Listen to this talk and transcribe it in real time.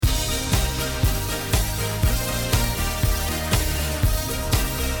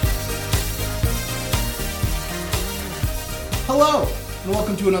Hello, and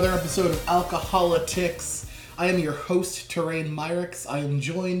welcome to another episode of Alcoholitics. I am your host, Terrain Myricks. I am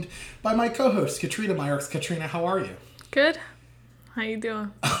joined by my co-host, Katrina Myricks. Katrina, how are you? Good. How you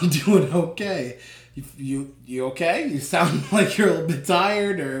doing? I'm doing okay. You okay? You sound like you're a little bit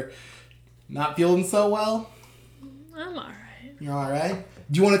tired or not feeling so well. I'm alright. You're alright?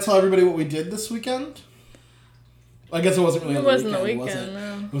 Do you want to tell everybody what we did this weekend? I guess it wasn't really on the weekend. It wasn't the weekend,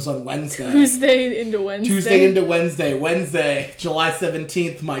 no. It was on Wednesday. Tuesday into Wednesday. Wednesday, July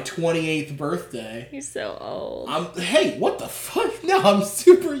 17th, my 28th birthday. You're so old. Hey, what the fuck? No, I'm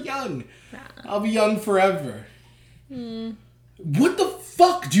super young. Nah. I'll be young forever. What the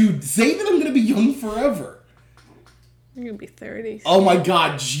fuck, dude? Say that I'm gonna be young forever. You're gonna be 30. Oh my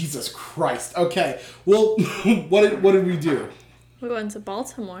god, Jesus Christ. Okay, well, what did we do? We went to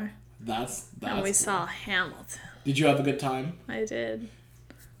Baltimore. That's and we cool. saw Hamilton. Did you have a good time? I did.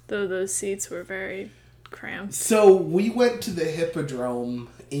 Though those seats were very cramped. So we went to the Hippodrome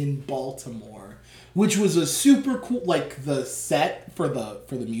in Baltimore, which was a super cool, like the set for the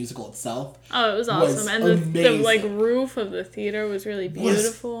musical itself. Oh, it was awesome. And the roof of the theater was really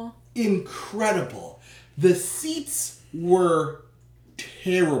beautiful. Incredible. The seats were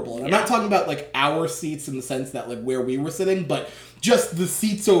terrible. And I'm not talking about like our seats in the sense that like where we were sitting, but just the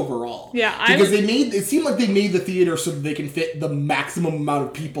seats overall. Yeah, because it seemed like they made the theater so that they can fit the maximum amount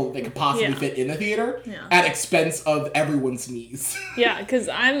of people that they could possibly fit in a theater at expense of everyone's knees. Yeah, because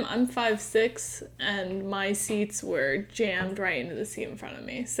I'm 5'6", and my seats were jammed right into the seat in front of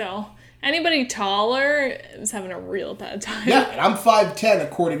me. So anybody taller was having a real bad time. Yeah, and I'm 5'10"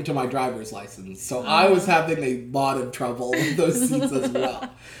 according to my driver's license, so I was having a lot of trouble with those seats as well.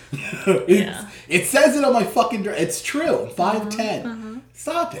 It says it on my fucking it's true. I'm 5'10".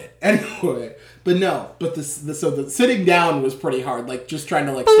 Stop it. Anyway, but the sitting down was pretty hard. Like just trying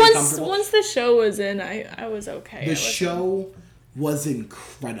to stay comfortable. Once the show was in, I was okay. The show was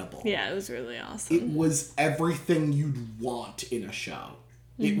incredible. Yeah, it was really awesome. It was everything you'd want in a show.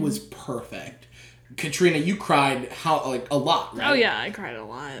 It was perfect. Katrina, you cried a lot, right? Oh yeah, I cried a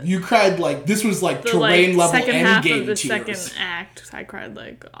lot. You cried this was terrain level second half endgame of the tears. Second act, I cried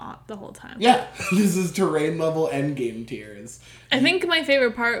the whole time. Yeah, this is terrain level endgame tears. I think my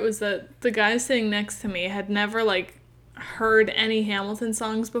favorite part was that the guy sitting next to me had never heard any Hamilton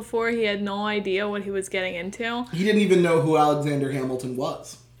songs before. He had no idea what he was getting into. He didn't even know who Alexander Hamilton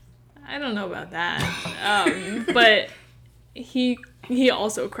was. I don't know about that. But he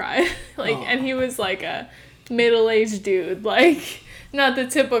also cried. And he was like a middle-aged dude, not the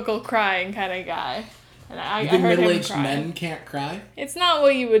typical crying kind of guy. And I heard him cry. Middle-aged men can't cry? It's not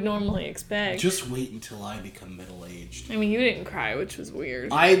what you would normally expect. Just wait until I become middle-aged. I mean, you didn't cry, which was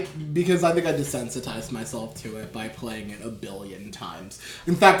weird. Because I think I desensitized myself to it by playing it a billion times.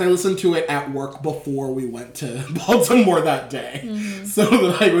 In fact, I listened to it at work before we went to Baltimore that day, so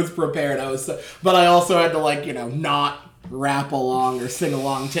that I was prepared. But I also had to not rap along or sing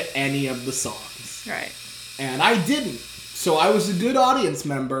along to any of the songs. Right. And I didn't. So I was a good audience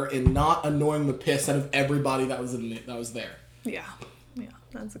member in not annoying the piss out of everybody that was there. Yeah. Yeah,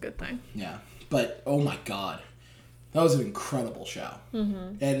 that's a good thing. Yeah. But, oh my god. That was an incredible show.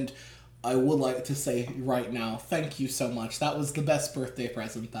 And I would like to say right now, thank you so much. That was the best birthday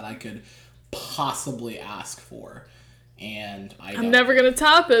present that I could possibly ask for. And I'm never going to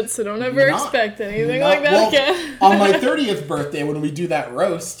top it, so don't ever expect anything like that again. On my 30th birthday, when we do that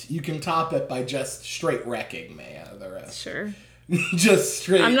roast, you can top it by just straight wrecking me out of the roast. Sure. Just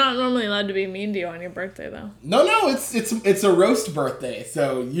straight. I'm not normally allowed to be mean to you on your birthday, though. No, it's a roast birthday,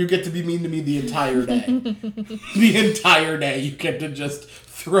 so you get to be mean to me the entire day. The entire day, you get to just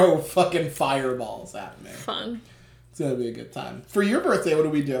throw fucking fireballs at me. Fun. It's going to be a good time. For your birthday, what are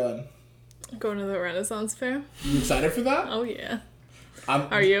we doing? Going to the Renaissance Fair. You excited for that? Oh, yeah.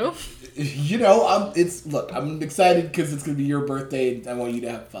 Are you? I'm excited because it's going to be your birthday and I want you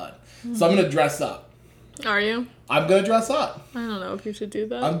to have fun. So I'm going to dress up. Are you? I'm going to dress up. I don't know if you should do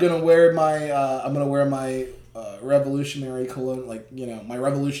that. I'm going to wear my revolutionary cologne, my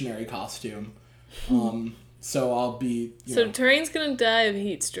revolutionary costume. So I'll be... Terrain's going to die of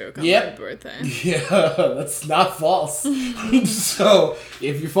heat stroke on my birthday. Yeah, that's not false. So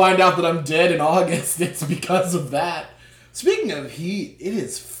if you find out that I'm dead in August, it's because of that. Speaking of heat, it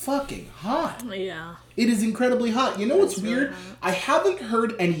is fucking hot. Yeah. It is incredibly hot. You know what's weird? Really I haven't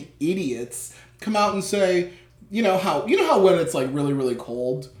heard any idiots come out and say, you know how when it's really, really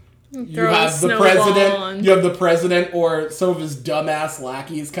cold, you have the president or some of his dumbass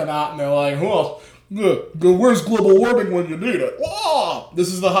lackeys come out and they're like, well, where's global warming when you need it? Oh!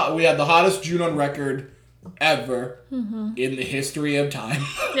 We had the hottest June on record ever in the history of time.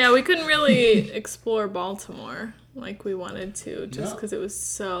 Yeah, we couldn't really explore Baltimore like we wanted to, just because it was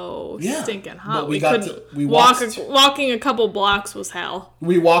so stinking hot. But walking a couple blocks was hell.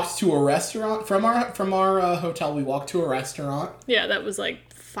 We walked to a restaurant from our hotel. We walked to a restaurant. Yeah, that was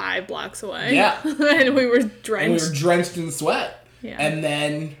like 5 blocks away. Yeah, and we were drenched. In sweat. Yeah. And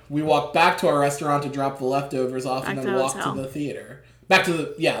then we walked back to our restaurant to drop the leftovers off, and then walked to the theater. Back to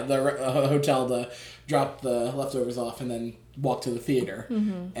the hotel to drop the leftovers off, and then walk to the theater.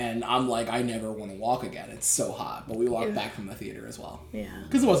 Mm-hmm. And I'm like, I never want to walk again. It's so hot. But we walked back from the theater as well. Yeah.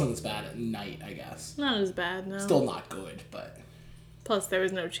 Because it wasn't as bad at night, I guess. Not as bad, no. Still not good, but... Plus, there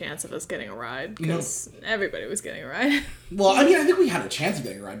was no chance of us getting a ride, because everybody was getting a ride. Well, I mean, I think we had a chance of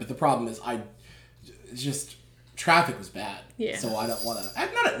getting a ride, but the problem is traffic was bad. Yeah. So I don't want to...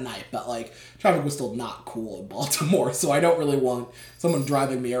 Not at night, but, like, traffic was still not cool in Baltimore, so I don't really want someone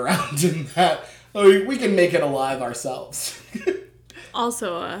driving me around in that. Like, we can make it alive ourselves.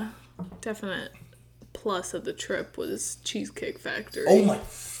 Also, a definite plus of the trip was Cheesecake Factory. Oh, my...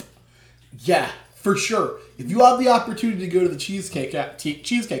 Yeah, for sure. If you have the opportunity to go to the Cheesecake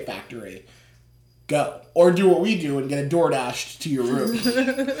Factory... Go. Or do what we do and get a DoorDash to your room. Get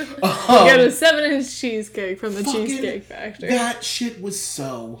a 7-inch cheesecake from the Cheesecake Factory. That shit was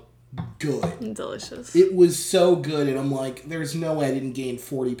so good. Delicious. It was so good, and I'm like, there's no way I didn't gain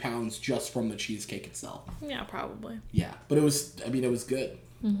 40 pounds just from the cheesecake itself. Yeah, probably. Yeah, but it was good.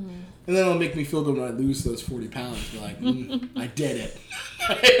 Mm-hmm. And then it'll make me feel good when I lose those 40 pounds. Be like, I did it.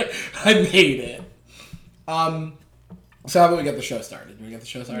 I made it. So how about we get the show started? Do we get the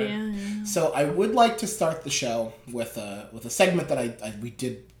show started? Yeah. So I would like to start the show with a segment that I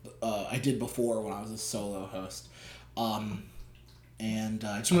did before when I was a solo host. And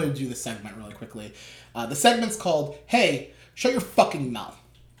I just wanted to do this segment really quickly. The segment's called, Hey, Shut Your Fucking Mouth.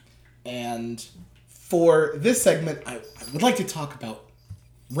 And for this segment, I would like to talk about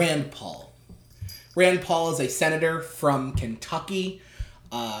Rand Paul. Rand Paul is a senator from Kentucky.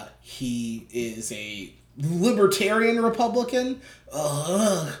 He is a libertarian Republican.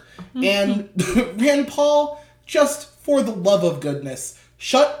 And Rand Paul, just for the love of goodness,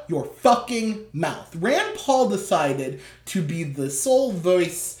 shut your fucking mouth. Rand Paul decided to be the sole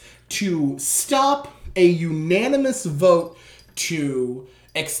voice to stop a unanimous vote to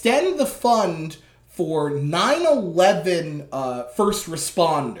extend the fund for 9/11 first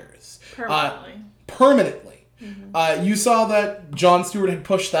responders. Permanently. Mm-hmm. You saw that Jon Stewart had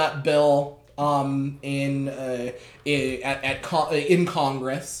pushed that bill in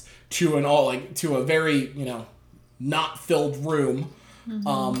Congress to a very not filled room.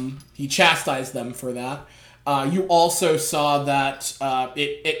 Mm-hmm. He chastised them for that. You also saw that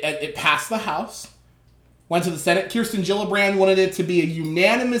it passed the House, went to the Senate. Kirsten Gillibrand wanted it to be a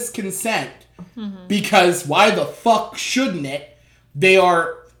unanimous consent because why the fuck shouldn't it? They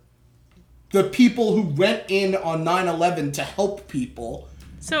are the people who went in on 9/11 to help people.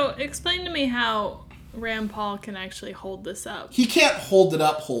 So explain to me how Rand Paul can actually hold this up. He can't hold it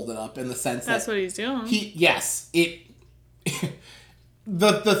up in the sense that's what he's doing.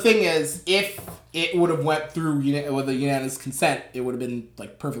 The thing is, if it would have went through with a unanimous consent, it would have been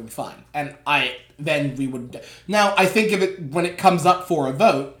perfectly fine. And then we would. Now I think when it comes up for a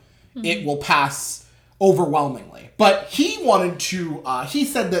vote, it will pass overwhelmingly. But he wanted to. He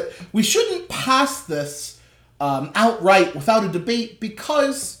said that we shouldn't pass this outright without a debate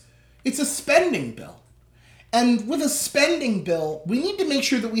because it's a spending bill. And with a spending bill, we need to make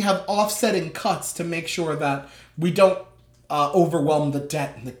sure that we have offsetting cuts to make sure that we don't overwhelm the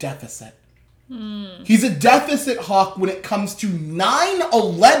debt and the deficit. He's a deficit hawk when it comes to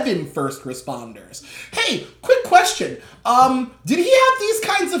 9/11 first responders. Hey, quick question. Did he have these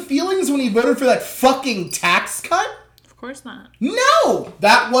kinds of feelings when he voted for that fucking tax cut? Of course not. No!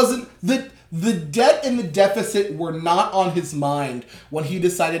 That wasn't... The debt and the deficit were not on his mind when he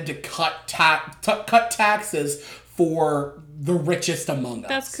decided to cut taxes for the richest among us.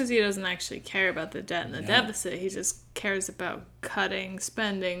 That's because he doesn't actually care about the debt and the deficit. He just cares about cutting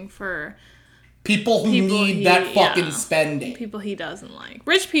spending for people who need that fucking spending. People he doesn't like.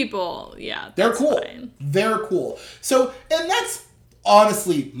 Rich people, they're cool. Fine. They're cool. So, and that's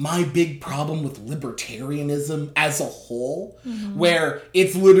honestly my big problem with libertarianism as a whole, where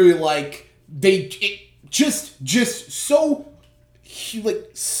it's literally like him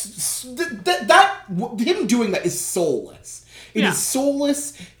doing that is soulless. It is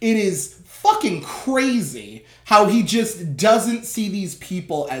soulless. It is fucking crazy how he just doesn't see these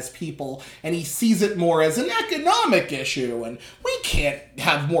people as people, and he sees it more as an economic issue, and we can't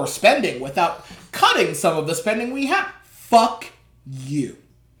have more spending without cutting some of the spending we have. Fuck you.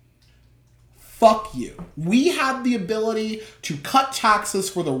 fuck you. We have the ability to cut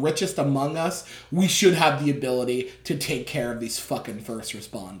taxes for the richest among us. We should have the ability to take care of these fucking first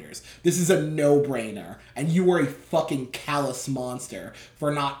responders. This is a no-brainer. And you are a fucking callous monster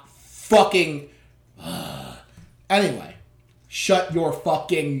for not fucking... Anyway, shut your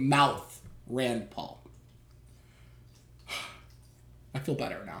fucking mouth, Rand Paul. I feel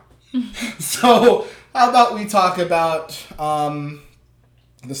better now. So, how about we talk about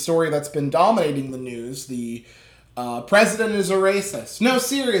the story that's been dominating the news? The president is a racist. No,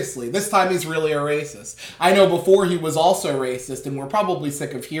 seriously, this time he's really a racist. I know before he was also racist, and we're probably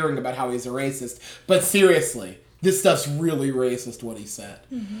sick of hearing about how he's a racist, but seriously, this stuff's really racist, what he said.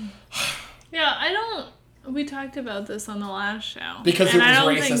 Mm-hmm. Yeah, we talked about this on the last show. Because it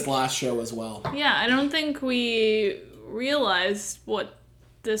was racist last show as well. Yeah, I don't think we realized what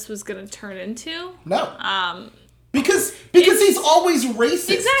this was going to turn into. No. Because he's always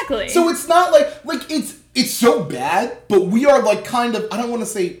racist. Exactly. So it's not like it's so bad, but we are like kind of, I don't want to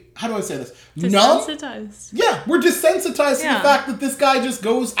say, how do I say this? Desensitized. Yeah, we're desensitized to the fact that this guy just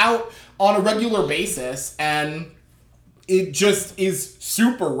goes out on a regular basis and it just is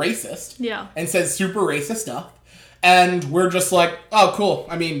super racist. Yeah. And says super racist stuff. And we're just like, oh, cool.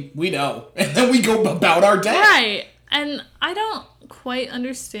 I mean, we know. And then we go about our day. Right. And I don't quite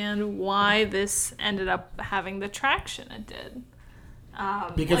understand why this ended up having the traction it did.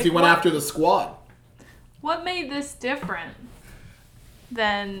 Because he went after the squad. What made this different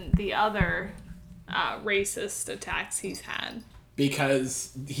than the other racist attacks he's had?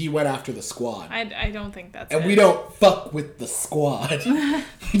 Because he went after the squad. I don't think that's and it. We don't fuck with the squad.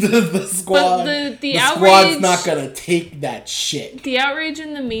 the squad. But the squad's not gonna take that shit. The outrage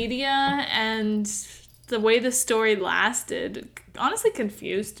in the media and the way the story lasted honestly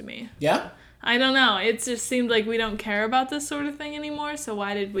confused me. Yeah? I don't know. It just seemed like we don't care about this sort of thing anymore, so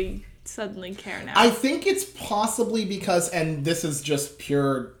why did we suddenly care now? I think it's possibly because, and this is just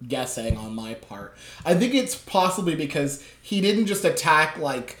pure guessing on my part, I think it's possibly because he didn't just attack,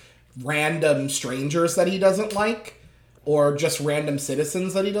 like, random strangers that he doesn't like, or just random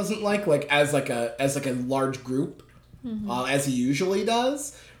citizens that he doesn't like as a large group, as he usually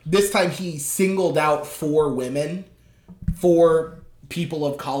does. This time he singled out 4 women, 4 people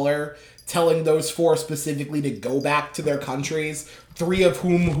of color, telling those 4 specifically to go back to their countries, 3 of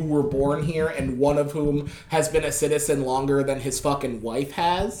whom who were born here, and 1 of whom has been a citizen longer than his fucking wife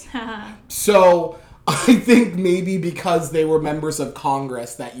has. So I think maybe because they were members of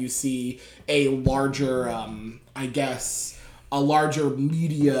Congress that you see a larger, a larger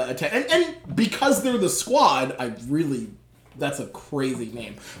media attention. And because they're the squad, that's a crazy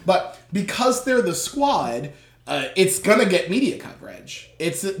name. But because they're the squad, it's gonna get media coverage.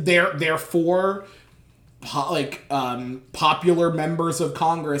 They're 4 popular members of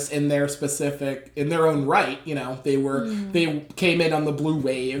Congress in their own right. You know, they came in on the blue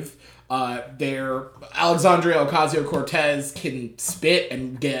wave. Alexandria Ocasio-Cortez can spit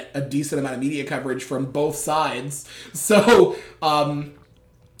and get a decent amount of media coverage from both sides. So,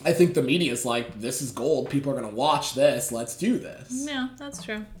 I think the media's like, this is gold. People are going to watch this. Let's do this. Yeah, that's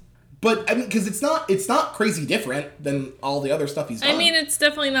true. But, I mean, because it's not crazy different than all the other stuff he's done. I mean, it's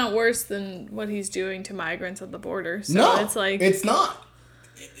definitely not worse than what he's doing to migrants at the border. So no, it's like... it's not.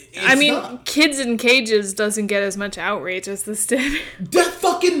 Kids in cages doesn't get as much outrage as this did. That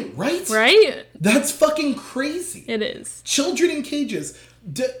fucking... Right? Right? That's fucking crazy. It is. Children in cages.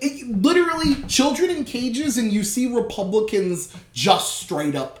 Literally, children in cages, and you see Republicans just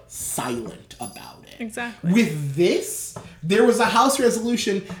straight up silent about it. Exactly. With this, there was a House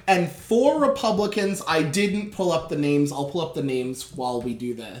resolution, and 4 Republicans, I didn't pull up the names, I'll pull up the names while we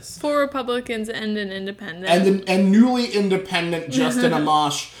do this. 4 Republicans and an independent. And newly independent Justin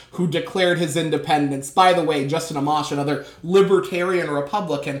Amash, who declared his independence. By the way, Justin Amash, another libertarian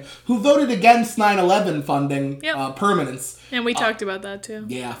Republican, who voted against 9/11 funding permanence. And we talked about that too.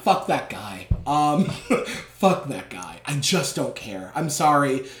 Yeah, fuck that guy. Fuck that guy. I just don't care. I'm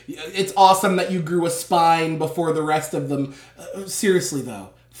sorry. It's awesome that you grew a spine before the rest of them. Seriously, though,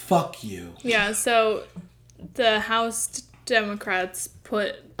 fuck you. Yeah, so the House Democrats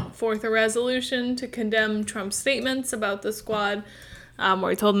put forth a resolution to condemn Trump's statements about the squad, where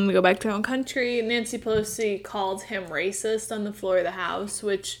he told them to go back to their own country. Nancy Pelosi called him racist on the floor of the House,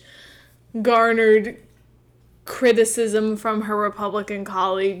 which garnered criticism from her Republican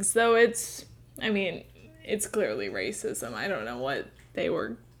colleagues, though it's clearly racism. I don't know what they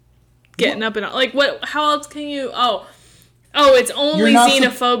were getting up in. Like, what? How else can you... Oh, it's only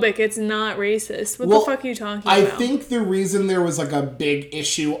xenophobic. It's not racist. What the fuck are you talking about? I think the reason there was, like, a big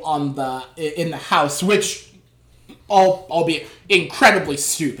issue in the House, which, albeit incredibly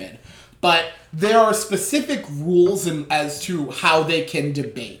stupid, but there are specific rules as to how they can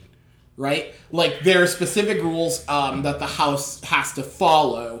debate, right? Like, there are specific rules that the House has to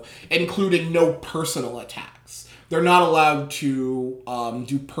follow, including no personal attacks. They're not allowed to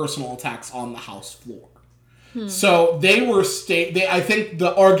do personal attacks on the House floor. So they were I think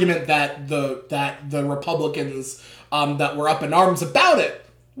the argument that the Republicans that were up in arms about it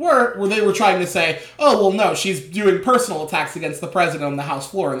where they were trying to say, oh, well, no, she's doing personal attacks against the president on the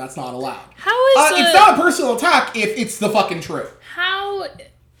House floor, and that's not allowed. How is it's not a personal attack if it's the fucking truth. How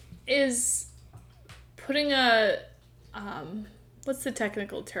is putting a what's the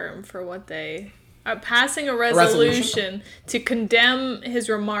technical term for what they passing a resolution to condemn his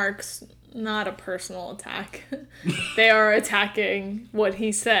remarks not a personal attack? They are attacking what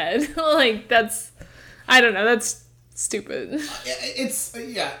he said. Like, that's, I don't know, that's stupid. It's,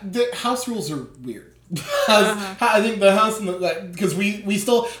 the House rules are weird. I think the House, because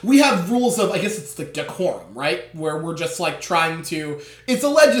we have rules of, I guess it's the decorum, right? Where we're just like trying to, it's a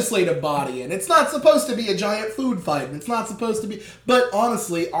legislative body and it's not supposed to be a giant food fight and it's not supposed to be, but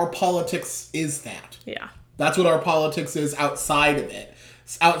honestly, our politics is that. Yeah. That's what our politics is outside of it.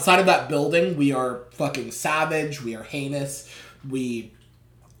 Outside of that building, we are fucking savage, we are heinous, we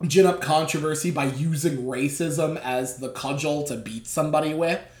gin up controversy by using racism as the cudgel to beat somebody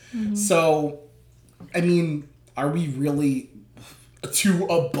with. Mm-hmm. So, I mean, are we really too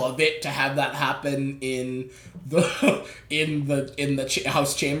above it to have that happen in the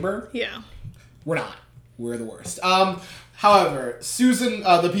House chamber? Yeah, we're not. We're the worst. However, Susan,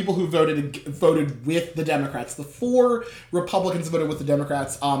 the people who voted with the Democrats, the 4 Republicans voted with the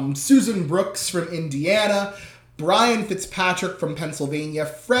Democrats. Susan Brooks from Indiana, Brian Fitzpatrick from Pennsylvania,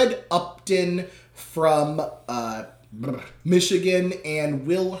 Fred Upton from Michigan, and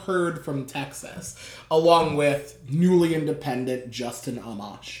Will Hurd from Texas, along with newly independent Justin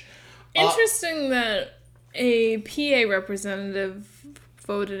Amash. Interesting that a PA representative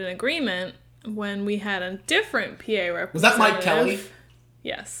voted in agreement when we had a different PA representative. Was that Mike Kelly?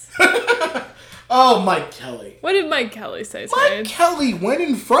 Yes. Oh, Mike Kelly. What did Mike Kelly say today? Mike Kelly went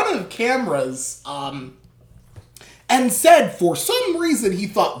in front of cameras and said for some reason he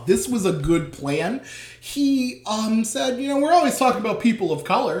thought this was a good plan. He said, we're always talking about people of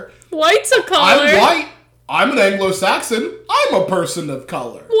color. White's a color. I'm white. I'm an Anglo-Saxon. I'm a person of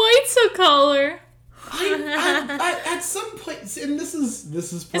color. White's a color. At some point, and this is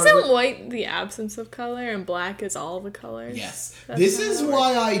part Isn't of it. white the absence of color and black is all the colors? Yes. This is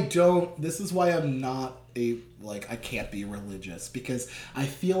why I'm not I can't be religious, because I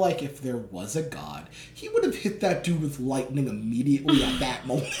feel like if there was a God, he would have hit that dude with lightning immediately at that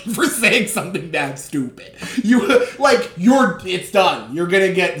moment for saying something that stupid. It's done. You're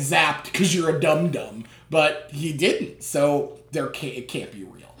gonna get zapped because you're a dum-dum. But he didn't, so it can't be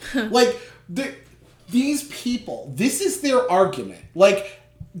real. These people, this is their argument.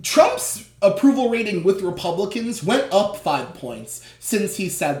 Trump's approval rating with Republicans went up 5 points since he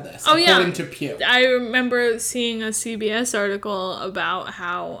said this, according to Pew. I remember seeing a CBS article about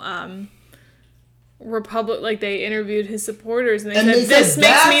how they interviewed his supporters and they said, this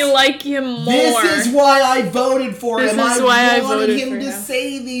makes me like him more. This is why I voted for him. I wanted him to him.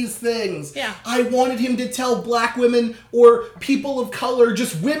 say these things. Yeah. I wanted him to tell black women or people of color,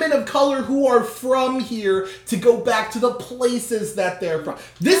 just women of color who are from here, to go back to the places that they're from.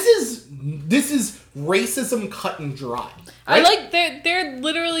 This is racism cut and dry. Right? There are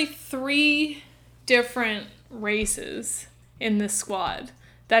literally 3 different races in this squad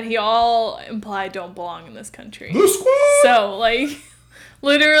that he all implied don't belong in this country. The squad! So,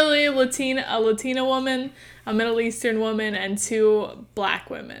 literally a Latina woman, a Middle Eastern woman, and 2 black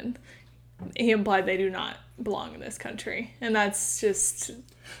women. He implied they do not belong in this country. And that's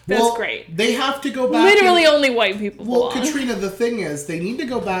great. They have to go back. Literally only white people belong. Well, Katrina, the thing is, they need to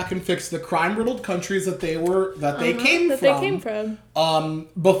go back and fix the crime-riddled countries that they came from.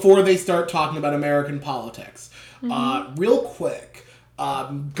 Before they start talking about American politics. Mm-hmm. Real quick.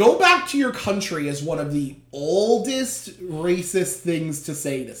 Go back to your country is one of the oldest racist things to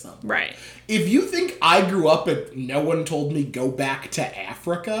say to someone. Right. If you think I grew up and no one told me go back to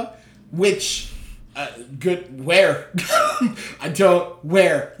Africa, which, where?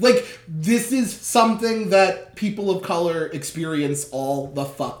 Where? This is something that people of color experience all the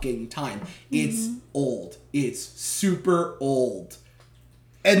fucking time. It's old. It's super old.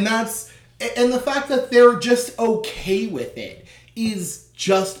 And the fact that they're just okay with it is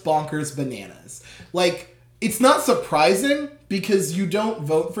just bonkers bananas. It's not surprising because you don't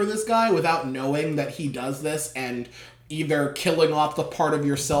vote for this guy without knowing that he does this and either killing off the part of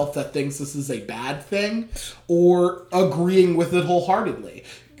yourself that thinks this is a bad thing or agreeing with it wholeheartedly.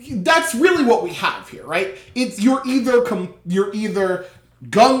 that's really what we have here, right? It's you're either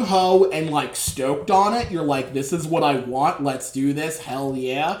gung ho and like stoked on it. You're like, this is what I want. Let's do this. Hell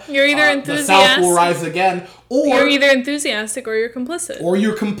yeah. You're either enthusiastic. The South will rise again, or you're either enthusiastic or you're complicit. Or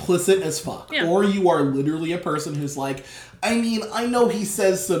you're complicit as fuck. Yeah. Or you are literally a person who's like, I mean, I know he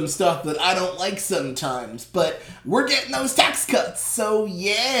says some stuff that I don't like sometimes, but we're getting those tax cuts, so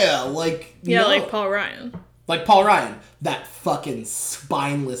yeah, like yeah, no. like Paul Ryan. Like Paul Ryan, that fucking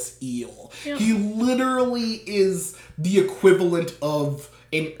spineless eel. Yeah. He literally is the equivalent of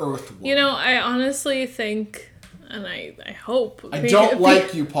an earthworm. You know, I honestly think, and I hope... I don't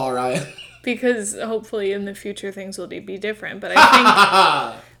like you, Paul Ryan. Because hopefully in the future things will be different. But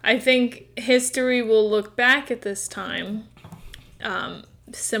I think history will look back at this time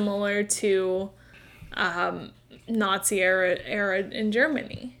similar to Nazi era in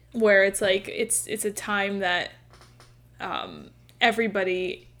Germany. Where it's like, it's a time that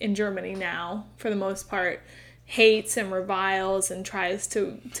everybody in Germany now, for the most part, hates and reviles and tries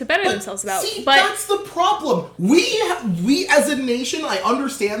to better themselves about. See, but that's the problem. We as a nation, I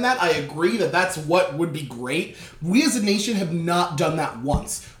understand that. I agree that that's what would be great. We as a nation have not done that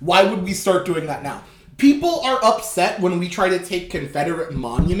once. Why would we start doing that now? People are upset when we try to take Confederate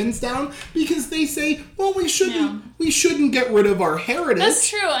monuments down because they say, well, we shouldn't get rid of our heritage. That's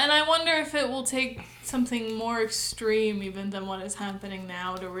true, and I wonder if it will take something more extreme even than what is happening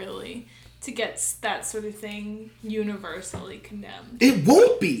now to get that sort of thing universally condemned. It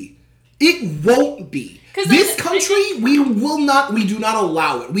won't be. It won't be. This country, we do not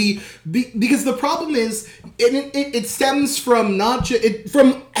allow it. Because the problem is, it stems from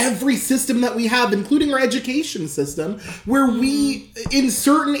from every system that we have, including our education system, where we, in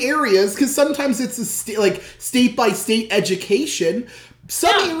certain areas, because sometimes it's state by state education,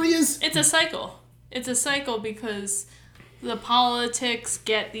 areas... It's a cycle. It's a cycle because the politics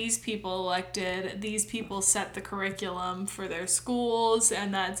get these people elected, these people set the curriculum for their schools,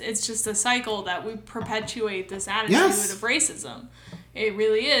 and it's just a cycle that we perpetuate this attitude of racism. It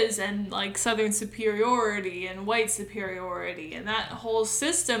really is, and like Southern superiority and white superiority, and that whole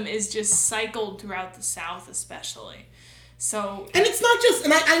system is just cycled throughout the South especially. So, and it's not just,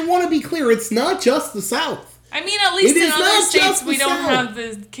 and I want to be clear, it's not just the South. I mean, at least in other states we don't have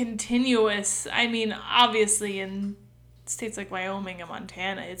the continuous, I mean, obviously in states like Wyoming and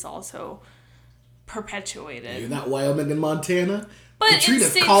Montana, it's also perpetuated. You're not Wyoming and Montana? But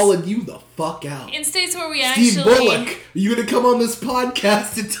Katrina's calling you the fuck out. In states where we Steve Bullock, are you going to come on this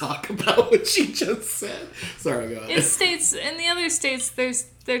podcast and talk about what she just said? Sorry, go ahead. In the other states,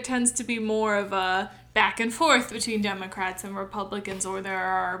 there tends to be more of a back and forth between Democrats and Republicans, or there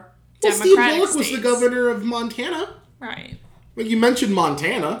are Democratic Steve Bullock states. Was the governor of Montana. Right. Well, you mentioned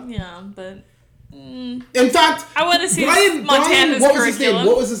Montana. Yeah, but... In fact, I want to see Montana's curriculum.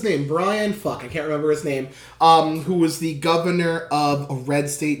 What was his name? Brian, I can't remember his name. Who was the governor of a red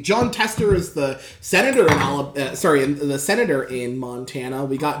state? John Tester is the senator in the senator in Montana.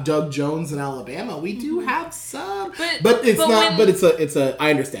 We got Doug Jones in Alabama. We do have some, but it's a. I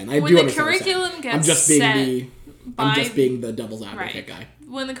understand. I do understand. When the curriculum gets I'm just being the devil's advocate guy.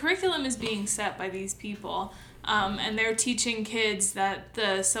 When the curriculum is being set by these people. And they're teaching kids that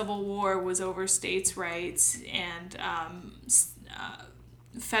the Civil War was over states' rights and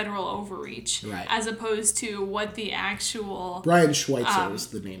federal overreach, right. As opposed to what the actual... Brian Schweitzer was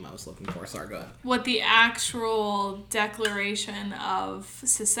the name I was looking for. Sorry, go ahead. What the actual Declaration of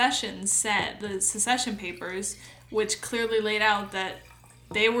Secession said, the Secession Papers, which clearly laid out that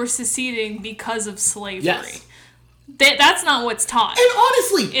they were seceding because of slavery. Yes. That's not what's taught. And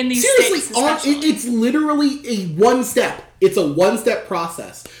honestly, in these states, it's literally a one step. It's a one-step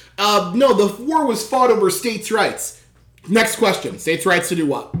process. No, the war was fought over states' rights. Next question. States' rights to do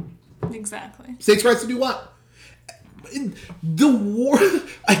what? Exactly. States' rights to do what? The war,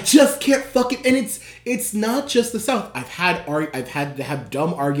 I just can't fucking, and it's not just the South. I've had to have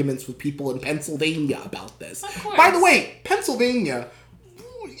dumb arguments with people in Pennsylvania about this. Of course. By the way, Pennsylvania,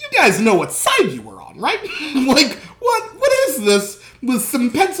 you guys know what side you were on, right? Like, what is this? With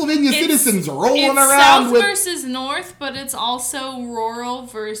some Pennsylvania citizens rolling around South with... versus North, but it's also rural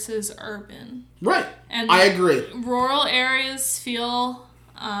versus urban. Right. And I agree. Rural areas feel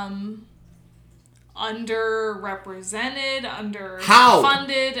underrepresented,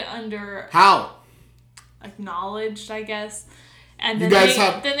 underfunded, How? acknowledged, I guess. And then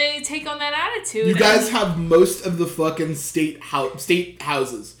they take on that attitude. You guys have most of the fucking state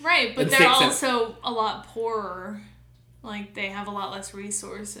houses. Right, but they're also a lot poorer. Like, they have a lot less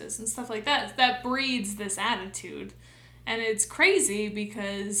resources and stuff like that. That breeds this attitude. And it's crazy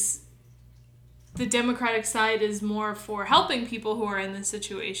because the Democratic side is more for helping people who are in this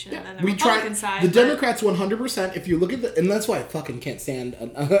situation than the Republican side. The Democrats 100%. If you look at and that's why I fucking can't stand.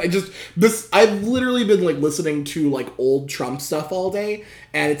 I've literally been like listening to like old Trump stuff all day,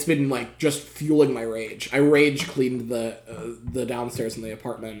 and it's been like just fueling my rage. I rage cleaned the downstairs in the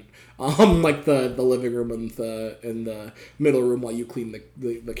apartment, like the living room and the middle room while you clean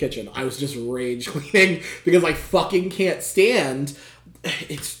the kitchen. I was just rage cleaning because I fucking can't stand.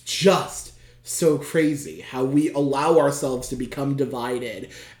 It's just so crazy how we allow ourselves to become divided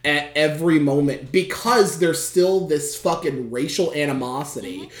at every moment because there's still this fucking racial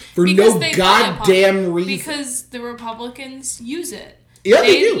animosity for no goddamn reason. Because the Republicans use it. Yeah,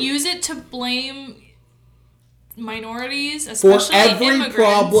 they do. Use it to blame minorities, especially for every immigrants,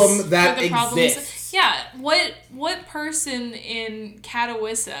 problem that exists. Yeah, what person in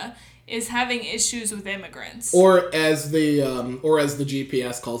Catawissa is having issues with immigrants? Or as the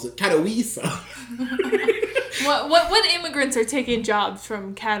GPS calls it, Catawissa. What immigrants are taking jobs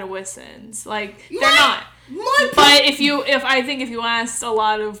from Catawissans? Like, they're not. But if you asked a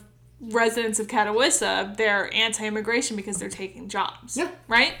lot of residents of Catawissa, they're anti-immigration because they're taking jobs. Yeah.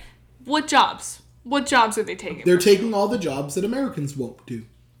 Right? What jobs? What jobs are they taking? They're taking all the jobs that Americans won't do.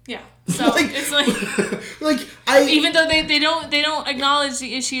 Yeah. So it's like even though they don't acknowledge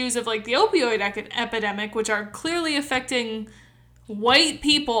the issues of like the opioid epidemic, which are clearly affecting white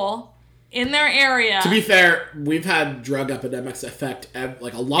people in their area. To be fair, we've had drug epidemics affect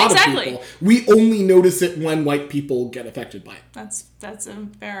like a lot of people. We only notice it when white people get affected by it. That's a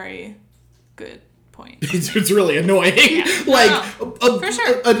very good point. It's really annoying. Yeah. Like for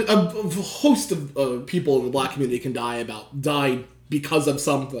sure. A host of people in the black community can die because of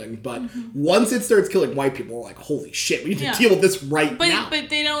something, but once it starts killing white people, we're like, holy shit, we need to deal with this now. But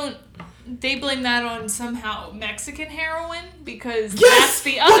they blame that on somehow Mexican heroin because that's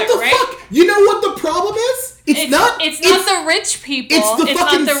the other, right? Fuck? You know what the problem is? It's not the rich people. It's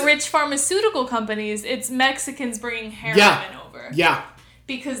not the rich pharmaceutical companies. It's Mexicans bringing heroin over. Yeah.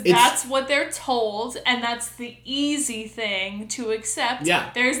 Because that's what they're told, and that's the easy thing to accept. Yeah.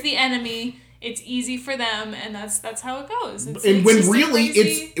 There's the enemy. It's easy for them, and that's how it goes. When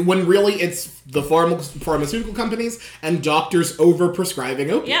really it's the pharmaceutical companies and doctors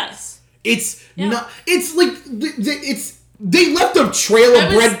overprescribing opiates. Yes. It's not. It's like they left a trail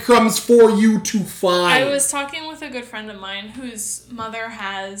of breadcrumbs for you to find. I was talking with a good friend of mine whose mother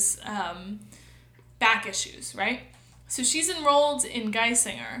has back issues, right? So she's enrolled in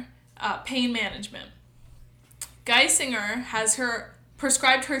Geisinger, pain management. Geisinger has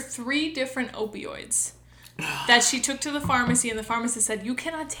prescribed her 3 different opioids that she took to the pharmacy, and the pharmacist said, you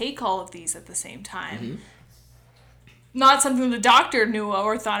cannot take all of these at the same time. Mm-hmm. Not something the doctor knew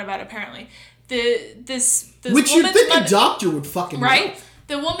or thought about, apparently. This which you'd think a doctor would fucking know.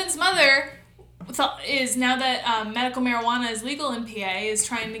 The woman's mother is, now that medical marijuana is legal in PA, is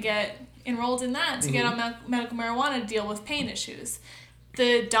trying to get enrolled in that to get on medical marijuana to deal with pain issues.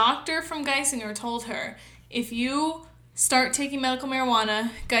 The doctor from Geisinger told her, if you start taking medical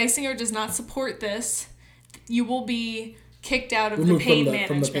marijuana, Geisinger does not support this, you will be kicked out of the pain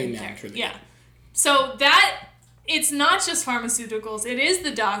management. Yeah. So it's not just pharmaceuticals, it is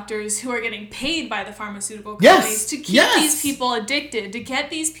the doctors who are getting paid by the pharmaceutical companies to keep these people addicted, to get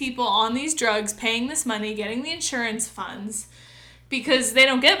these people on these drugs, paying this money, getting the insurance funds. Because they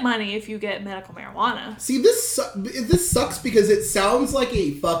don't get money if you get medical marijuana. See, this sucks because it sounds like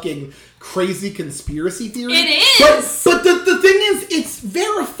a fucking crazy conspiracy theory. It is! But the thing is, it's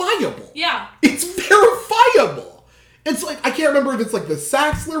verifiable. Yeah. It's verifiable. It's like, I can't remember if it's like the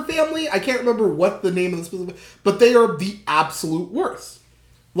Saxler family. I can't remember what the name of the specific... But they are the absolute worst.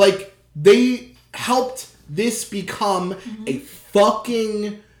 Like, they helped this become a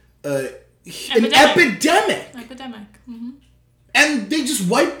fucking... an epidemic. Mm-hmm. And they just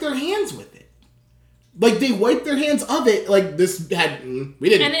wiped their hands with it. Like, they wiped their hands of it. Like, this had... We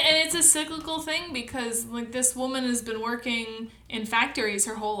didn't... And it's a cyclical thing because, like, this woman has been working in factories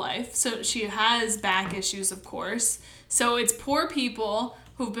her whole life. So she has back issues, of course. So it's poor people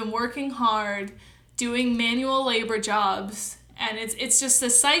who've been working hard, doing manual labor jobs. And it's just a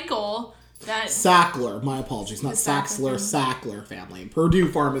cycle that... Sackler. My apologies. Not Saxler. Sackler family. Purdue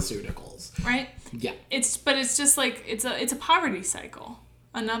Pharmaceuticals. Right? Yeah. It's just like it's a poverty cycle.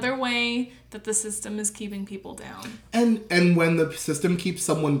 Another way that the system is keeping people down. And when the system keeps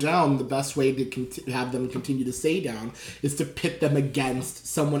someone down, the best way to have them continue to stay down is to pit them against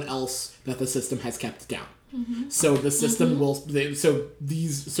someone else that the system has kept down. Mm-hmm. So the system will so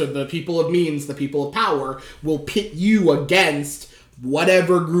the people of means, the people of power will pit you against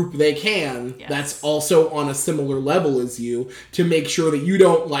whatever group they can that's also on a similar level as you to make sure that you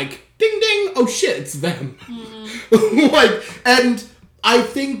don't like, ding ding, oh shit, it's them. And I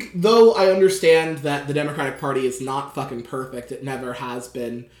think, though I understand that the Democratic Party is not fucking perfect, it never has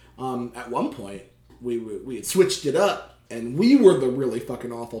been. At one point, we had switched it up, and we were the really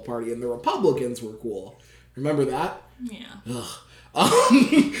fucking awful party, and the Republicans were cool. Remember that? Yeah.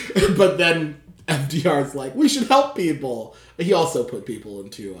 But then FDR's like, we should help people. He also put people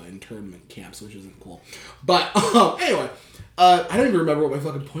into internment camps, which isn't cool. But anyway, I don't even remember what my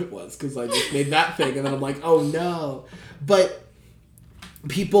fucking point was, because I just made that thing, and then I'm like, oh no. But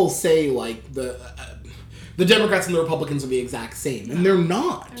people say, like, the Democrats and the Republicans are the exact same, and they're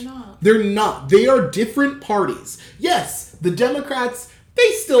not. They're not. They are different parties. Yes, the Democrats,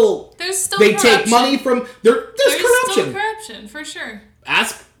 there's still they corruption. Take money from there's corruption. Still corruption, for sure.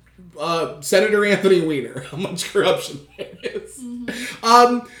 Ask Senator Anthony Weiner how much corruption there is.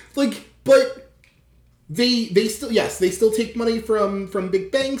 But they still take money from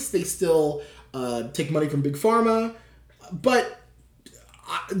big banks. They still take money from big pharma, but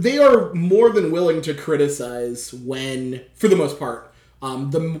they are more than willing to criticize when, for the most part,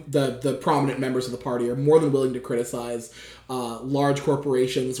 the prominent members of the party are more than willing to criticize large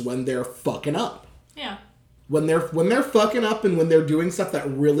corporations when they're fucking up. Yeah. When they're fucking up and when they're doing stuff that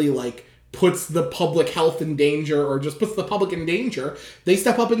really, like, puts the public health in danger or just puts the public in danger, they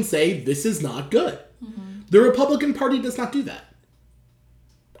step up and say, this is not good. Mm-hmm. The Republican Party does not do that.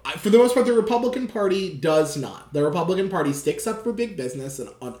 For the most part, the Republican Party does not. The Republican Party sticks up for big business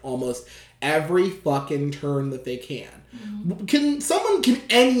on almost every fucking turn that they can. Mm-hmm. Can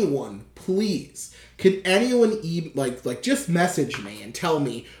anyone just message me and tell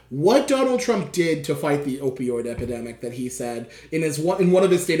me what Donald Trump did to fight the opioid epidemic that he said in one of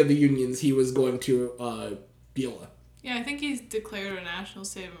his State of the Unions he was going to deal with? Yeah, I think he's declared a national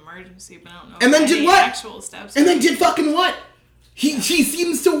state of emergency, but I don't know. And then did what? Actual steps. And then did fucking what? He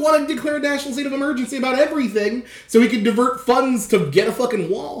seems to want to declare a national state of emergency about everything so he can divert funds to get a fucking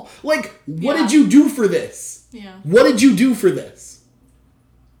wall. Like, what did you do for this? Yeah. What did you do for this?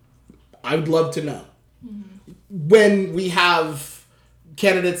 I would love to know. Mm-hmm. When we have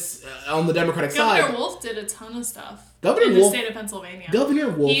candidates on the Democratic side. Governor Wolf did a ton of stuff in the state of Pennsylvania. Governor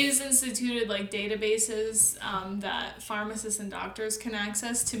Wolf. He's instituted, like, databases that pharmacists and doctors can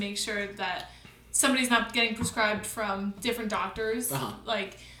access to make sure that somebody's not getting prescribed from different doctors. Uh-huh.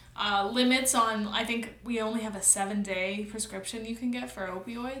 Like, limits on, I think we only have a 7-day prescription you can get for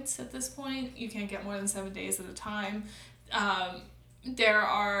opioids at this point. You can't get more than 7 days at a time. There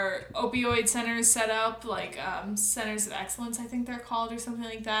are opioid centers set up, like centers of excellence, I think they're called, or something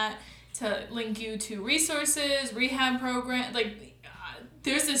like that, to link you to resources, rehab program. Like,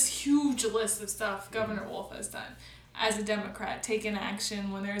 there's this huge list of stuff Governor Wolf has done as a Democrat, taken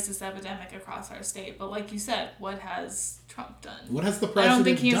action when there's this epidemic across our state. But like you said, what has Trump done? What has the president done? I don't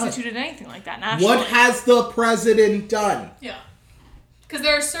think he instituted anything like that nationally. What has the president done? Yeah. Because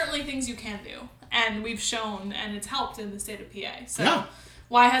there are certainly things you can do. And we've shown, and it's helped in the state of PA. So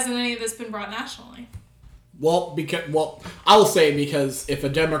why hasn't any of this been brought nationally? Well, I will say because if a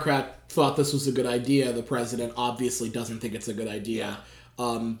Democrat thought this was a good idea, the president obviously doesn't think it's a good idea.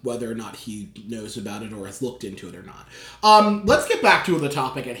 Whether or not he knows about it or has looked into it or not. Let's get back to the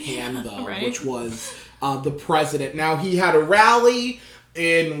topic at hand, though, right? Which was the president. Now, he had a rally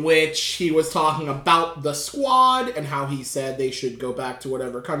in which he was talking about the squad and how he said they should go back to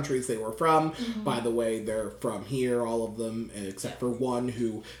whatever countries they were from. Mm-hmm. By the way, they're from here, all of them, except for one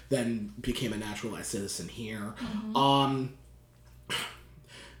who then became a naturalized citizen here. Mm-hmm.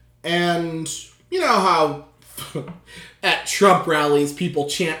 And you know how at Trump rallies, people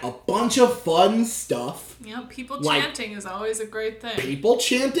chant a bunch of fun stuff. Yeah, people chanting is always a great thing. People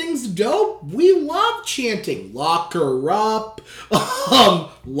chanting's dope. We love chanting. Lock her up.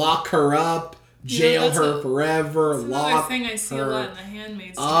 Lock her up. Jail her forever. That's lock another thing I see a lot in The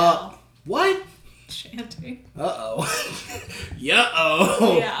Handmaid's Tale. What? Chanting. Uh-oh.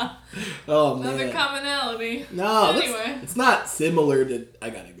 Yeah-oh. Yeah. Oh, man. Another commonality. No, anyway. It's not similar to... I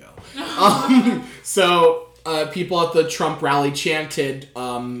gotta go. So... people at the Trump rally chanted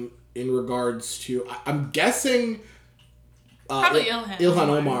in regards to, I'm guessing... probably Ilhan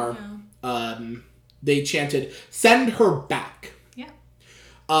Omar. Yeah. They chanted, "Send her back." Yeah.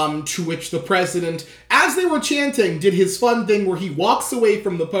 To which the president, as they were chanting, did his fun thing where he walks away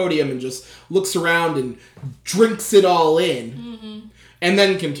from the podium and just looks around and drinks it all in. Mm-hmm. And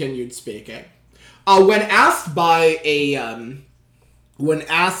then continued speaking. When asked by a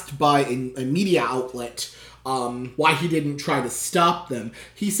media outlet why he didn't try to stop them,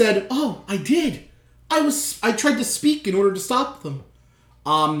 he said, "Oh, I did. I tried to speak in order to stop them.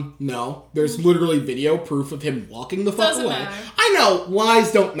 No. There's literally video proof of him walking the fuck Doesn't away. matter. I know,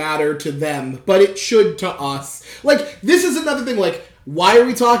 lies don't matter to them, but it should to us. Like, this is another thing, like, why are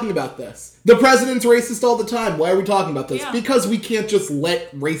we talking about this? The president's racist all the time. Why are we talking about this? Yeah. Because we can't just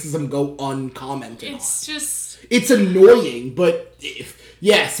let racism go uncommented It's on. just... It's annoying, but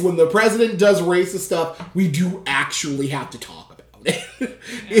yes, when the president does racist stuff, we do actually have to talk about it.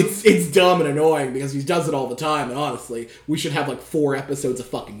 It's dumb and annoying because he does it all the time, and honestly, we should have like 4 episodes a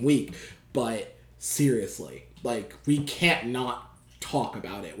fucking week. But seriously, like, we can't not talk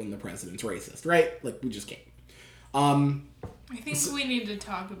about it when the president's racist, right? Like, we just can't. I think we need to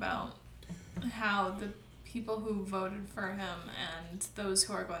talk about how the people who voted for him and those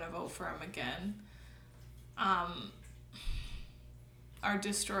who are going to vote for him again are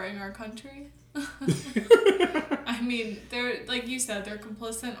destroying our country. I mean, they're, like you said, they're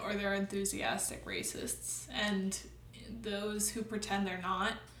complicit or they're enthusiastic racists. And those who pretend they're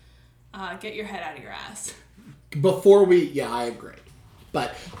not, get your head out of your ass. Before I agree.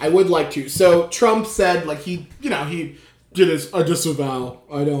 But I would like to. So Trump said, like, he did his, I disavow.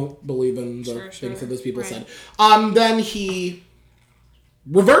 I don't believe in the things that those people said. Then he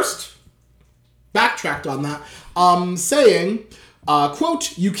backtracked on that, saying,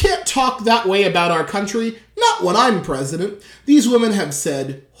 quote, "You can't talk that way about our country, not when I'm president. These women have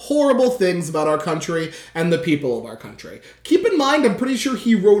said horrible things about our country and the people of our country." Keep in mind, I'm pretty sure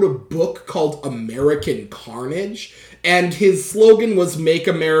he wrote a book called American Carnage, and his slogan was "Make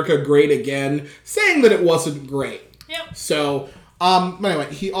America Great Again," saying that it wasn't great. Yep. So,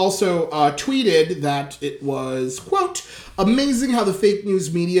 anyway, he also tweeted that it was, quote, "Amazing how the fake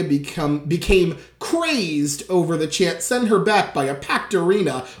news media became crazed over the chant 'Send her back' by a packed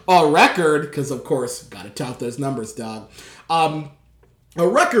arena, a record," because of course, gotta tout those numbers, dog, "a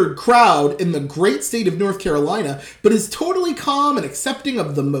record crowd in the great state of North Carolina, but is totally calm and accepting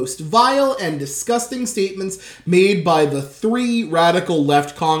of the most vile and disgusting statements made by the 3 radical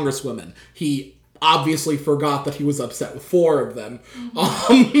left congresswomen." He obviously forgot that he was upset with 4 of them,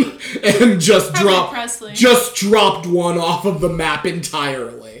 and just dropped one off of the map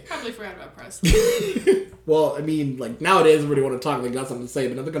entirely. Probably forgot about Presley. Well, I mean, like, nowadays everybody want to talk, they got something to say,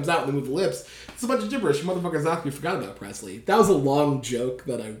 but nothing comes out and they move the lips. It's a bunch of gibberish. You motherfuckers actually forgot about Presley. That was a long joke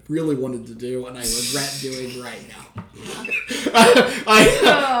that I really wanted to do, and I regret doing right now.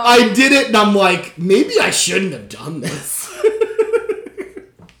 I did it, and I'm like, maybe I shouldn't have done this.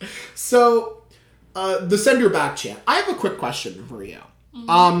 So, the send her back chant. I have a quick question for you.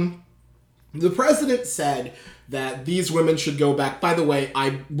 Mm-hmm. The president said that these women should go back. By the way,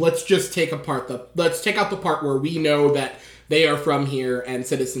 let's take out the part where we know that they are from here and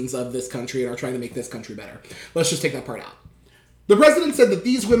citizens of this country and are trying to make this country better. Let's just take that part out. The president said that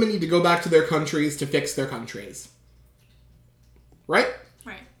these women need to go back to their countries to fix their countries. Right?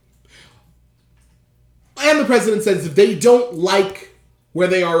 Right. And the president says if they don't like where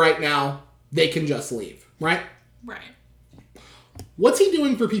they are right now, they can just leave. Right? Right. What's he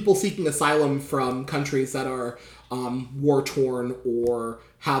doing for people seeking asylum from countries that are war-torn or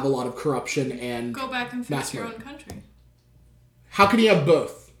have a lot of corruption and go back and fix your own country? How can you have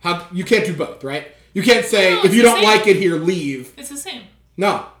both? You can't do both, right? You can't say, if you don't like it here, leave. It's the same.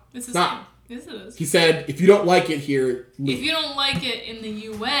 No. It's the same. Yes, it is. He said, if you don't like it here, leave. If you don't like it in the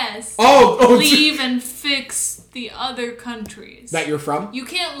U.S., leave and fix the other countries. That you're from? You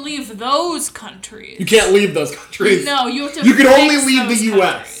can't leave those countries. You can't leave those countries. No, you have to You can only leave the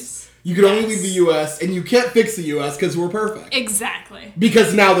U.S. Countries. You can only leave the U.S., and you can't fix the U.S. because we're perfect. Exactly.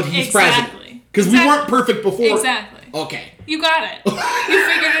 Because now that he's president. Because we weren't perfect before. Exactly. Okay. You got it. You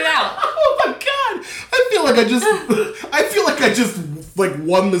figured it out. Oh my god! I feel like I just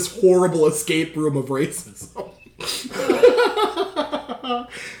won this horrible escape room of racism.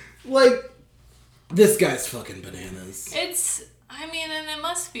 Like, this guy's fucking bananas. And it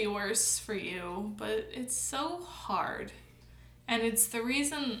must be worse for you, but it's so hard. And it's the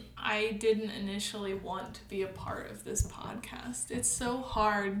reason I didn't initially want to be a part of this podcast. It's so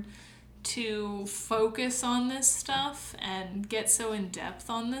hard to focus on this stuff and get so in depth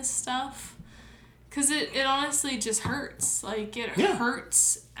on this stuff. Because it honestly just hurts. Like, it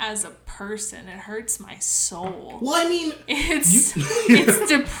hurts as a person. It hurts my soul. Well, I mean... It's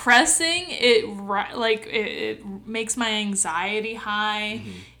depressing. It makes my anxiety high.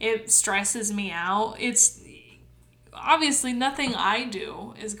 Mm-hmm. It stresses me out. It's... Obviously, nothing I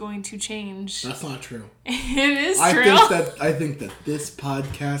do is going to change. That's not true. It is true. I think that this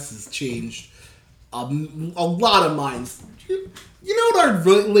podcast has changed a lot of minds. You know what our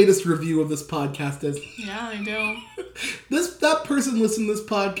latest review of this podcast is? Yeah, I do. That person listened to this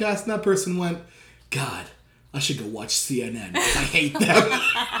podcast, and that person went, God, I should go watch CNN. I hate them.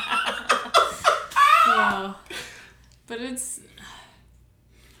 But it's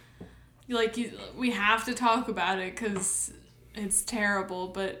like we have to talk about it because it's terrible,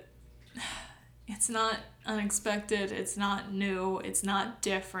 but it's not unexpected, it's not new, it's not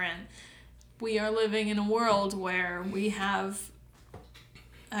different. We are living in a world where we have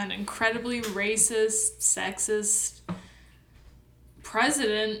an incredibly racist, sexist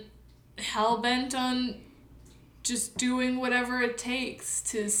president hell-bent on just doing whatever it takes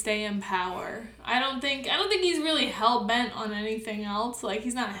to stay in power. I don't think he's really hell-bent on anything else. Like,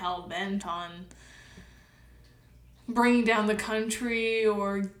 he's not hell-bent on bringing down the country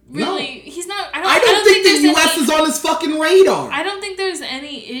or really... No. He's not... I don't think the U.S. is on his fucking radar. I don't think there's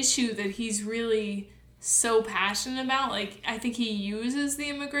any issue that he's really so passionate about. Like, I think he uses the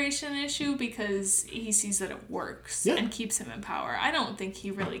immigration issue because he sees that it works and keeps him in power. I don't think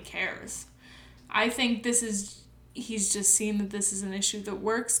he really cares. I think he's just seen that this is an issue that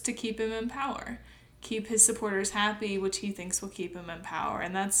works to keep him in power. Keep his supporters happy, which he thinks will keep him in power.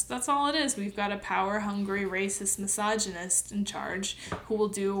 And that's all it is. We've got a power-hungry, racist, misogynist in charge who will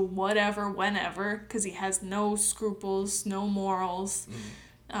do whatever, whenever, because he has no scruples, no morals.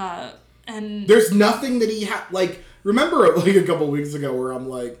 And there's nothing that he remember like a couple weeks ago where I'm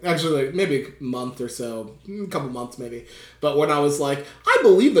like, actually like maybe a month or so, a couple months maybe, but when I was like, I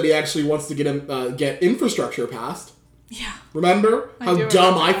believe that he actually wants to get infrastructure passed. Yeah. Remember how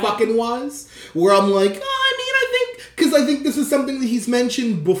dumb I fucking was? Where I'm like, I think this is something that he's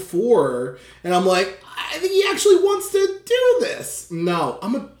mentioned before, and I'm like, I think he actually wants to do this. No,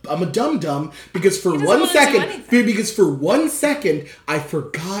 I'm a dum-dum because for 1 second I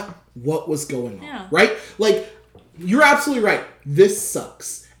forgot what was going on. Yeah. Right? Like, you're absolutely right. This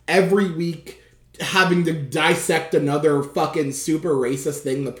sucks. Every week having to dissect another fucking super racist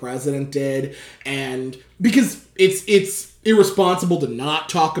thing the president did, and because it's irresponsible to not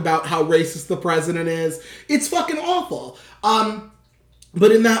talk about how racist the president is. It's fucking awful.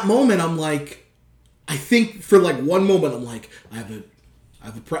 But in that moment, I'm like, I think for like one moment, I'm like,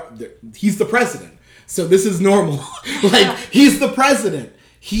 he's the president, so this is normal. Like, he's the president.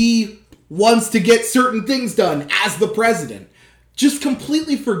 He wants to get certain things done as the president. Just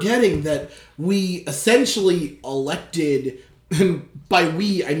completely forgetting that we essentially elected, and by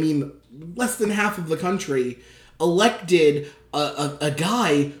we, I mean less than half of the country, elected a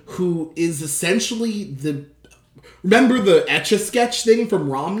guy who is essentially remember the Etch-a-Sketch thing from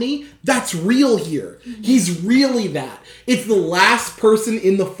Romney? That's real here. Mm-hmm. He's really that. It's the last person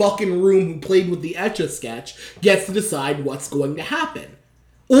in the fucking room who played with the Etch-a-Sketch gets to decide what's going to happen.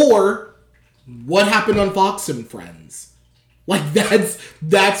 Or what happened on Fox and Friends. Like,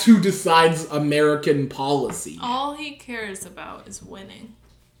 that's who decides American policy. All he cares about is winning.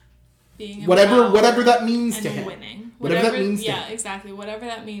 Being whatever that means to him. Winning. Whatever that means to him. Yeah, exactly. Whatever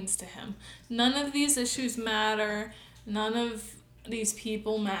that means to him. None of these issues matter. None of these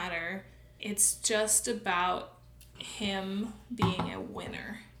people matter. It's just about him being a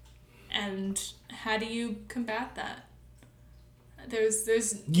winner. And how do you combat that?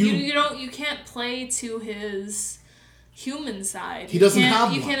 You can't play to his human side. He doesn't have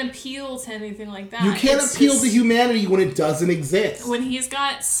one. You can't appeal to anything like that. You can't appeal to humanity when it doesn't exist. When he's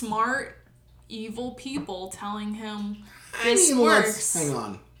got smart, evil people telling him this works. Hang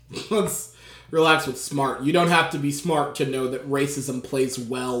on. Let's relax with smart. You don't have to be smart to know that racism plays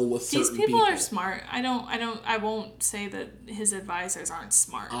well with certain people. These people are smart. I won't say that his advisors aren't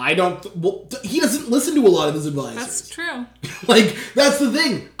smart. He doesn't listen to a lot of his advisors. That's true. Like, that's the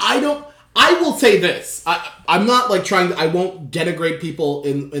thing. I will say this. I'm not like I won't denigrate people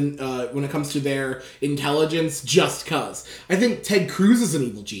in when it comes to their intelligence just cause. I think Ted Cruz is an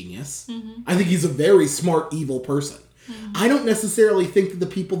evil genius. Mm-hmm. I think he's a very smart, evil person. Mm-hmm. I don't necessarily think that the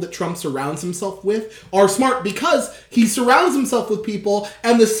people that Trump surrounds himself with are smart because he surrounds himself with people,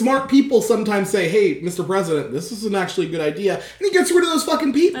 and the smart people sometimes say, hey, Mr. President, this isn't actually a good idea. And he gets rid of those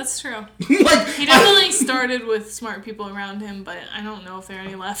fucking people. That's true. He definitely started with smart people around him, but I don't know if there are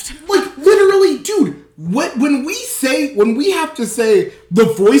any left. Like, literally, dude, when we have to say the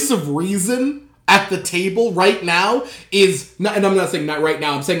voice of reason at the table right now is not, and I'm not saying not right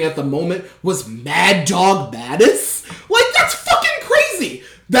now, I'm saying at the moment, was Mad Dog Mattis. Like, that's fucking crazy.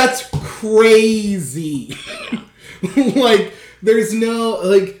 That's crazy. Like, I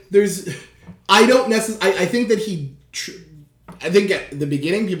think that I think at the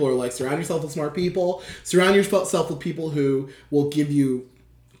beginning people are like, surround yourself with smart people, surround yourself with people who will give you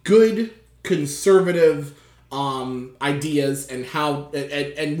good, conservative ideas and how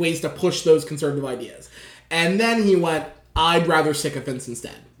and ways to push those conservative ideas. And then he went, I'd rather sycophants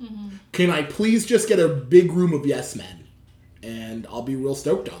instead. Can I please just get a big room of yes men? And I'll be real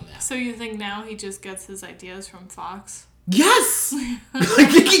stoked on that. So you think now he just gets his ideas from Fox? Yes! I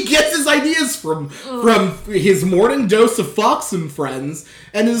think he gets his ideas from his morning dose of Fox and Friends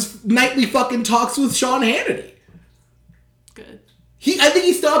and his nightly fucking talks with Sean Hannity. Good. I think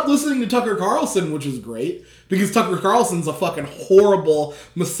he stopped listening to Tucker Carlson, which is great, because Tucker Carlson's a fucking horrible,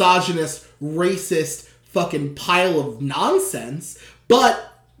 misogynist, racist fucking pile of nonsense,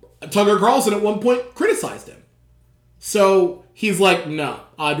 but Tucker Carlson at one point criticized him. So he's like, no,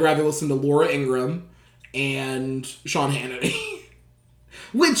 I'd rather listen to Laura Ingraham and Sean Hannity.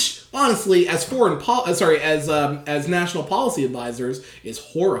 Which, honestly, as as national policy advisors, is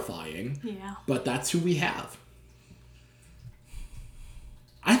horrifying. Yeah. But that's who we have.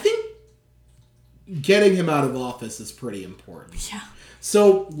 I think getting him out of office is pretty important. Yeah.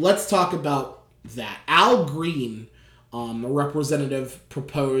 So let's talk about that. Al Green, a representative,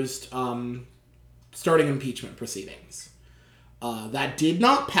 proposed starting impeachment proceedings. That did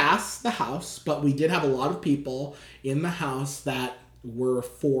not pass the House, but we did have a lot of people in the House that were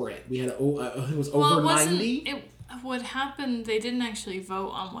for it. We had, it was over 90. What happened, they didn't actually vote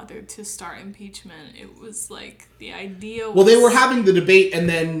on whether to start impeachment. It was like the idea was... Well, they were having the debate, and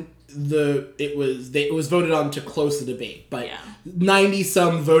then it was voted on to close the debate. But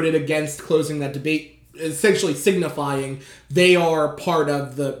 90-some voted against closing that debate, essentially signifying they are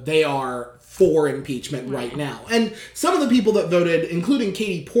for impeachment right now. And some of the people that voted, including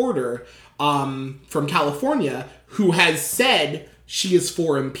Katie Porter from California, who has said she is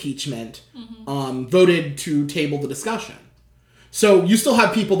for impeachment, voted to table the discussion. So you still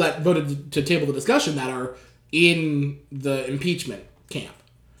have people that voted to table the discussion that are in the impeachment camp.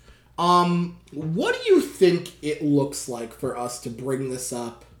 What do you think it looks like for us to bring this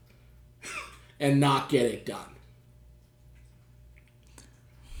up and not get it done?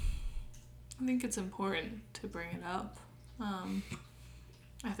 I think it's important to bring it up.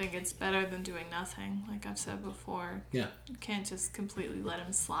 I think it's better than doing nothing, like I've said before. Yeah. You can't just completely let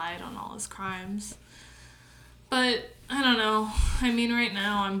him slide on all his crimes. But, I don't know. I mean, right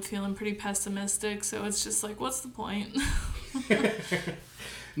now I'm feeling pretty pessimistic, so it's just like, what's the point?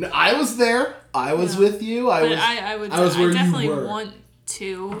 No, I was there. I was with you. I definitely want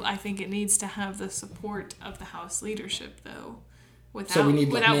to. I think it needs to have the support of the House leadership, though. Without Nancy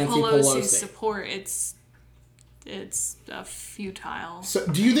Pelosi's support, it's futile. So,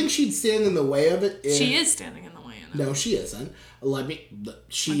 do you think she'd stand in the way of it? She is standing in the way of it. No, she isn't.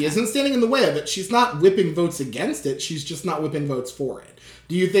 She isn't standing in the way of it. She's not whipping votes against it. She's just not whipping votes for it.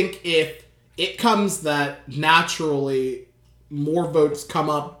 Do you think if it comes that naturally more votes come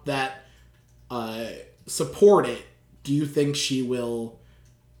up that support it, do you think she will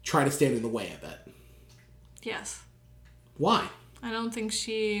try to stand in the way of it? Yes. Why? I don't think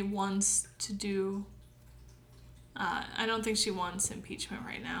she wants to do... I don't think she wants impeachment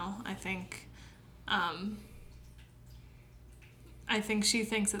right now. I think she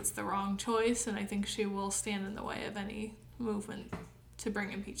thinks it's the wrong choice, and I think she will stand in the way of any movement to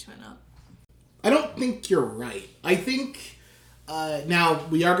bring impeachment up. I don't think you're right. I think now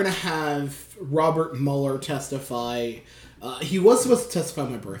we are going to have Robert Mueller testify. He was supposed to testify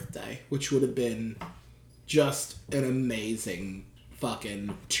on my birthday, which would have been just an amazing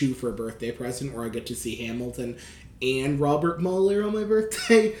fucking 2 for a birthday present, where I get to see Hamilton and Robert Mueller on my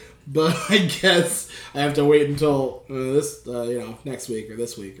birthday. But I guess I have to wait until next week or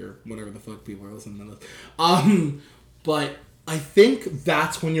this week or whatever the fuck people are listening to this. But I think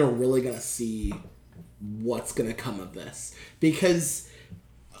that's when you're really gonna see what's gonna come of this, because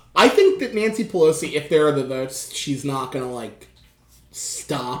I think that Nancy Pelosi, if there are the votes, she's not gonna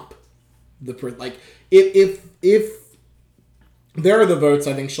stop the if there are the votes,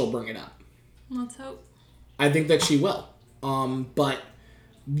 I think she'll bring it up. Let's hope. I think that she will. But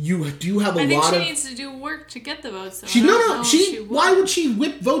you do have a lot of... I think she needs to do work to get the votes. Why would she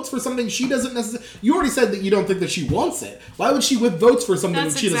whip votes for something she doesn't necessarily... You already said that you don't think that she wants it. Why would she whip votes for something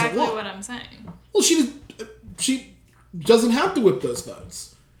that she doesn't want? That's exactly what I'm saying. Well, she doesn't have to whip those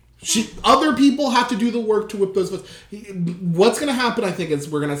votes. Other people have to do the work to whip those votes. What's going to happen, I think, is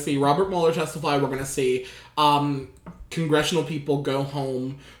we're going to see Robert Mueller testify. We're going to see congressional people go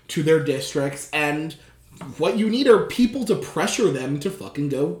home to their districts, and what you need are people to pressure them to fucking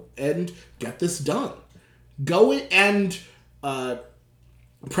go and get this done. Go and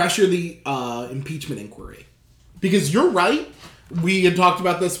pressure the impeachment inquiry. Because you're right. We had talked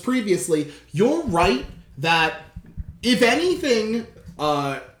about this previously. You're right that, if anything,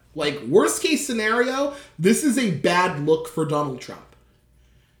 worst case scenario, this is a bad look for Donald Trump.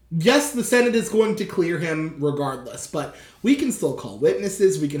 yes, the Senate is going to clear him regardless, but we can still call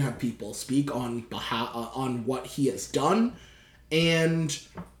witnesses. We can have people speak on on what he has done, and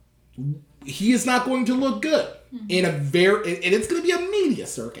he is not going to look good and it's going to be a media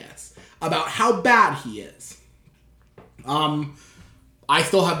circus about how bad he is. I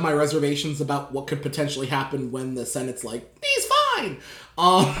still have my reservations about what could potentially happen when the Senate's like, he's fine.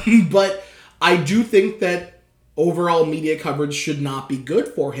 But I do think that overall media coverage should not be good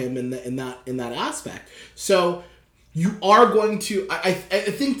for him in that aspect. So you are going to, I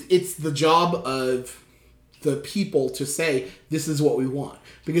think it's the job of the people to say, this is what we want.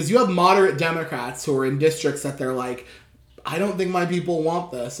 Because you have moderate Democrats who are in districts that they're like, I don't think my people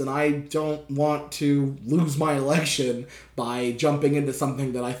want this, and I don't want to lose my election by jumping into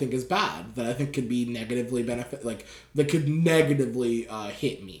something that I think is bad, that I think could be negatively that could negatively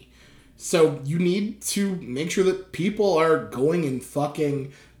hit me. So you need to make sure that people are going and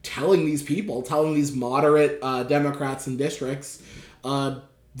fucking telling these moderate Democrats in districts,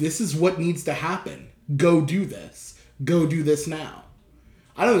 this is what needs to happen. Go do this. Go do this now.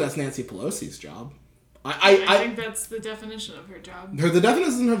 I don't think that's Nancy Pelosi's job. I think that's the definition of her job. The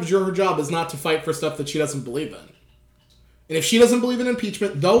definition of her job is not to fight for stuff that she doesn't believe in. And if she doesn't believe in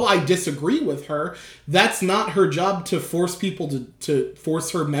impeachment, though I disagree with her, that's not her job to force people to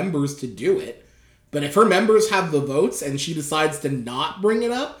force her members to do it. But if her members have the votes and she decides to not bring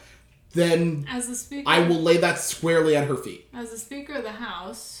it up, then as the speaker, I will lay that squarely at her feet. As the Speaker of the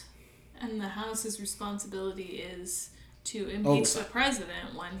House, and the House's responsibility is to impeach the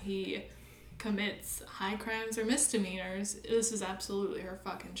president when he commits high crimes or misdemeanors, this is absolutely her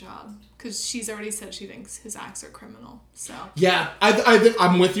fucking job. Because she's already said she thinks his acts are criminal. So yeah, I think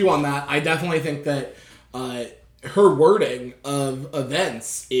I'm with you on that. I definitely think that her wording of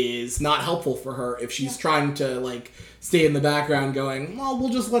events is not helpful for her if she's trying to stay in the background going, well, we'll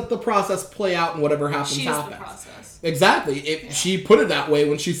just let the process play out and whatever happens. She's happens. The process. Exactly. She put it that way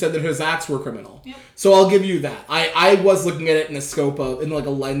when she said that his acts were criminal. Yep. So I'll give you that. I was looking at it in a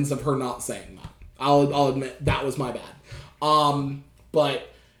lens of her not saying that. I'll admit that was my bad.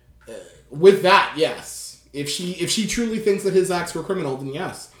 But with that, yes. If she truly thinks that his acts were criminal, then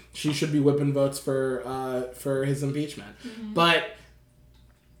yes, she should be whipping votes for his impeachment. Mm-hmm. But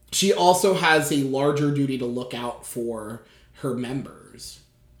she also has a larger duty to look out for her members.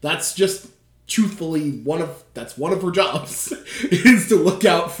 That's just truthfully one of her jobs is to look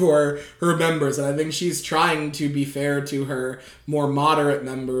out for her members, and I think she's trying to be fair to her more moderate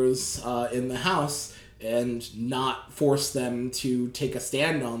members in the House and not force them to take a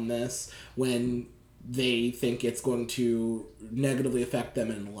stand on this when they think it's going to negatively affect them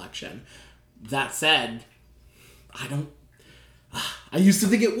in an election. That said, I used to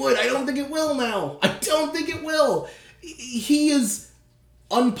think it would. I don't think it will now. I don't think it will. He is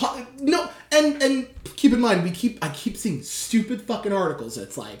no, and keep in mind, I keep seeing stupid fucking articles.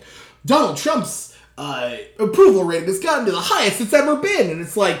 It's like, Donald Trump's approval rating has gotten to the highest it's ever been, and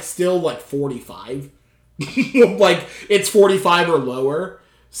it's still 45. It's 45 or lower.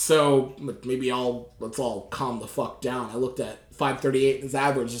 So maybe let's all calm the fuck down. I looked at 538, and his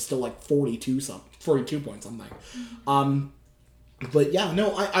average is still 42 point something. But yeah,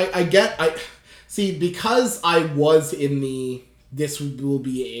 no, I see, because I was in the this will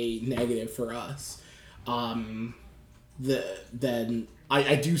be a negative for us, then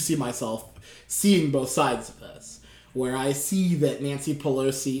I do see myself seeing both sides of this, where I see that Nancy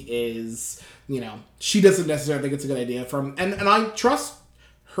Pelosi is, she doesn't necessarily think it's a good idea and I trust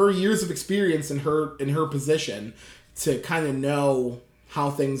her years of experience in her position to kind of know how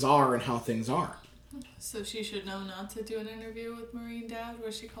things are and how things aren't. So she should know not to do an interview with Maureen Dowd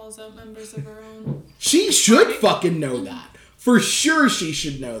where she calls out members of her own. She should fucking know that. For sure she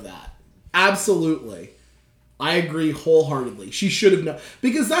should know that. Absolutely. I agree wholeheartedly. She should have known.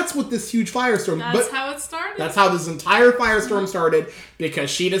 Because that's what this huge firestorm... That's how it started. That's how this entire firestorm started,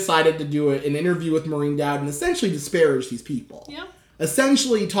 because she decided to do an interview with Maureen Dowd and essentially disparage these people. Yeah.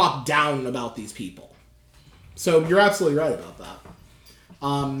 Essentially talk down about these people. So you're absolutely right about that.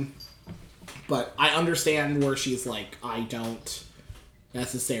 But I understand where she's like, I don't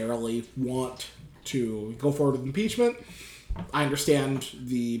necessarily want to go forward with impeachment. I understand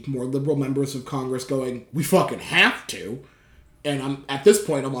the more liberal members of Congress going, we fucking have to. And at this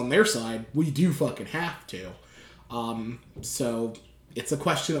point, I'm on their side. We do fucking have to. So it's a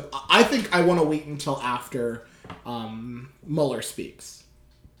question of, I think I want to wait until after Mueller speaks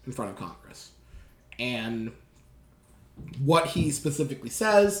in front of Congress. And what he specifically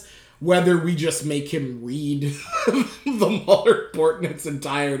says, whether we just make him read the Mueller report in its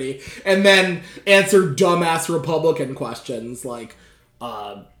entirety and then answer dumbass Republican questions like,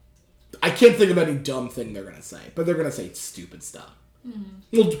 I can't think of any dumb thing they're gonna say, but they're gonna say stupid stuff.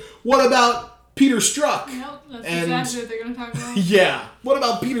 Well, what about Peter Strzok? Yep, that's exactly what they're gonna talk about. Yeah. What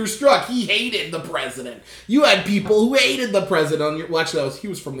about Peter Strzok? He hated the president. You had people who hated the president on your... Well, actually, he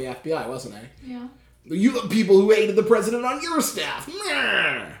was from the FBI, wasn't he? Yeah. You had people who hated the president on your staff.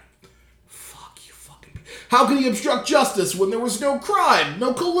 Fuck you fucking... How can he obstruct justice when there was no crime,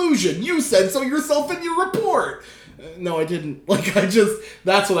 no collusion? You said so yourself in your report. No, I didn't. Like,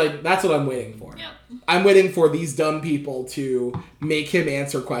 that's what I'm waiting for. Yep. I'm waiting for these dumb people to make him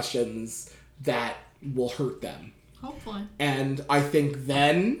answer questions that will hurt them. Hopefully. And I think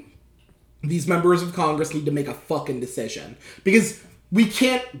then these members of Congress need to make a fucking decision. Because we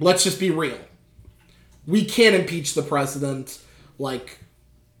can't, let's just be real. We can't impeach the president, like,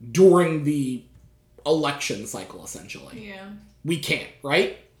 during the election cycle, essentially. Yeah. We can't,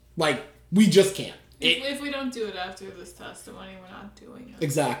 right? Like, we just can't. If we don't do it after this testimony, we're not doing it.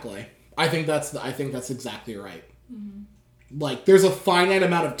 Exactly. I think that's exactly right. Mm-hmm. Like, there's a finite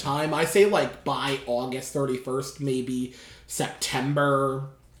amount of time. I say, like, by August 31st, maybe September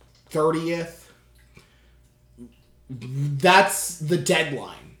 30th. That's the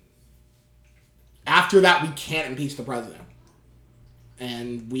deadline. After that, we can't impeach the president.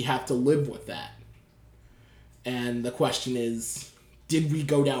 And we have to live with that. And the question is, did we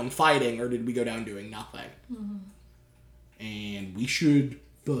go down fighting or did we go down doing nothing? Mm-hmm. And we should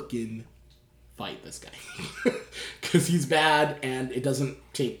fucking fight this guy. Because he's bad and it doesn't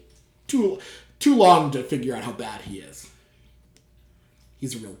take too long to figure out how bad he is.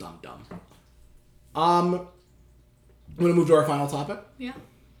 He's a real dumb. I'm going to move to our final topic. Yeah.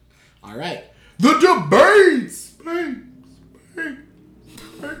 All right. The debates!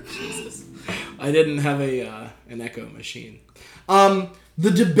 Jesus. I didn't have an echo machine. The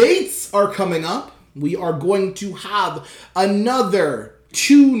debates are coming up. We are going to have another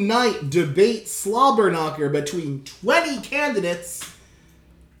 2-night debate slobber knocker between 20 candidates.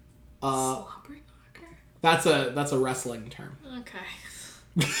 Slobber knocker? That's a wrestling term. Okay.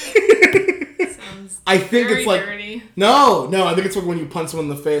 Sounds I think very it's like dirty. No, I think it's like when you punch someone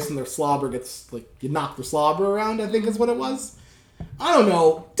in the face and their slobber gets like you knock their slobber around. I think is what it was. I don't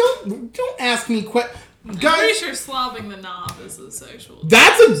know. Don't ask me questions. I'm pretty sure slobbing the knob is a sexual.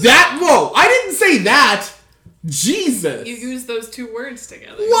 Whoa! I didn't say that. Jesus. You use those two words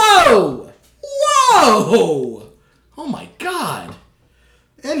together. Whoa! Oh my god.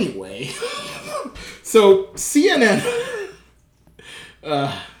 Anyway, so CNN.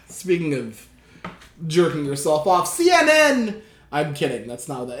 Speaking of jerking yourself off, CNN. I'm kidding. That's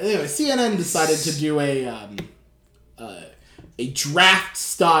not that. Anyway, CNN decided to do a draft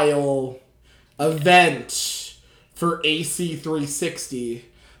style event for AC360.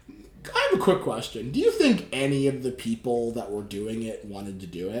 I have a quick question. Do you think any of the people that were doing it wanted to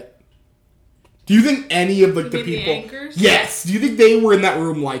do it? Do you think any of the people... The anchors? Yes. Do you think they were in that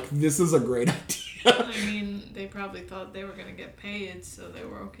room like, this is a great idea? I mean, they probably thought they were going to get paid, so they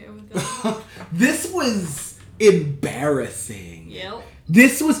were okay with that. This was embarrassing. Yep.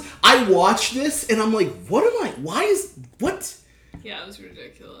 I watched this and I'm like, what? Yeah, it was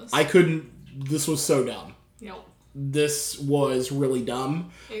ridiculous. This was so dumb. Yep. This was really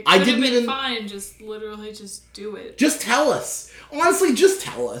dumb. It could have been fine, just do it. Just tell us. Honestly, just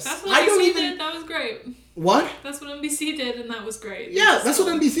tell us. That's what NBC did, that was great. What? That's what NBC did, and that was great. Yeah, that's what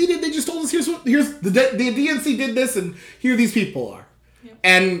NBC did. They just told us, here's the DNC did this, and here these people are. Yep.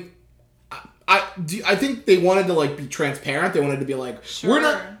 And I think they wanted to, like, be transparent. They wanted to be like, Sure,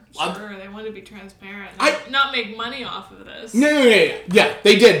 they wanted to be transparent. Not make money off of this. No. Yeah,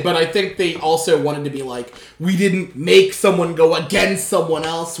 they did. But I think they also wanted to be like, we didn't make someone go against someone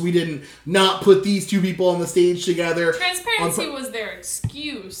else. We didn't not put these two people on the stage together. Transparency was their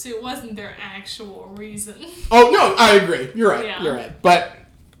excuse. It wasn't their actual reason. Oh, no, I agree. You're right. Yeah. You're right. But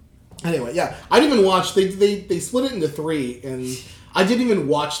anyway, yeah. I didn't even watch. They split it into 3, and I didn't even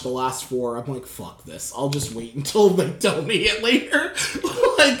watch the last 4. I'm like, fuck this. I'll just wait until they tell me it later.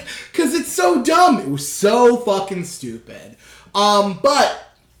 Like, because it's so dumb. It was so fucking stupid. But,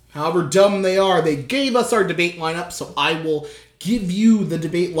 however dumb they are, they gave us our debate lineup, so I will give you the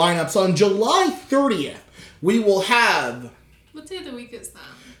debate lineups. On July 30th, we will have... What day of the week is that?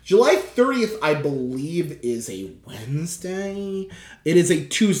 July 30th, I believe, is a Wednesday. It is a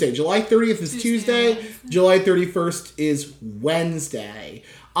Tuesday. July 30th is Tuesday. July 31st is Wednesday.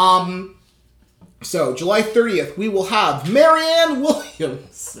 So, July 30th, we will have Marianne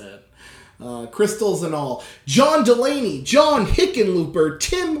Williamson. crystals and all. John Delaney, John Hickenlooper,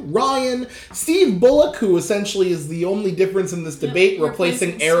 Tim Ryan, Steve Bullock, who essentially is the only difference in this debate,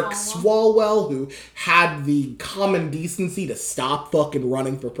 replacing Eric Swalwell, who had the common decency to stop fucking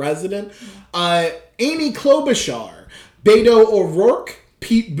running for president. Amy Klobuchar, Beto O'Rourke,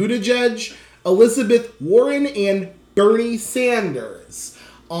 Pete Buttigieg, Elizabeth Warren, and Bernie Sanders.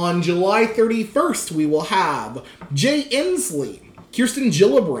 On July 31st, we will have Jay Inslee, Kirsten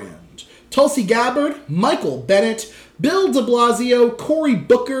Gillibrand, Tulsi Gabbard, Michael Bennett, Bill de Blasio, Cory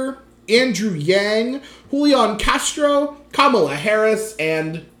Booker, Andrew Yang, Julian Castro, Kamala Harris,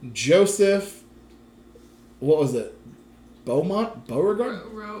 and Joseph... What was it? Beauregard?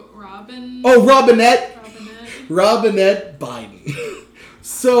 Robinette Biden.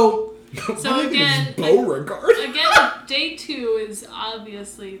 So again, Beauregard. Again, day 2 is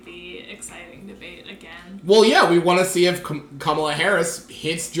obviously the exciting debate again. Well, yeah, we want to see if Kamala Harris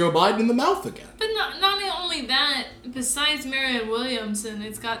hits Joe Biden in the mouth again. But not only that, besides Marianne Williamson,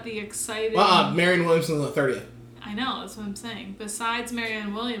 it's got the exciting... Marianne Williamson on the 30th. I know, that's what I'm saying. Besides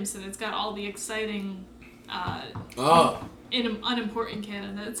Marianne Williamson, it's got all the exciting... unimportant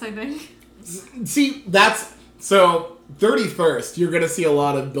candidates, I think. See, that's... So, 31st, you're going to see a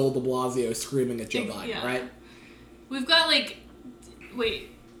lot of Bill de Blasio screaming at Joe Biden, right? We've got,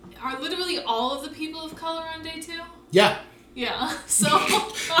 are literally all of the people of color on day 2? Yeah. Yeah, so...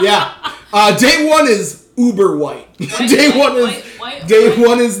 yeah. Day 1 is uber white. Day one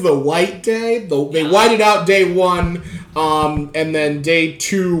is the white day. They whited out day 1, and then day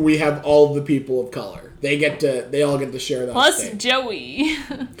 2, we have all of the people of color. They all get to share that. Plus stage. Joey.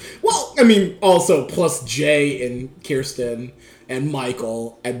 Well, I mean, also plus Jay and Kirsten and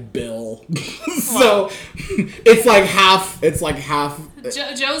Michael and Bill. So it's like half.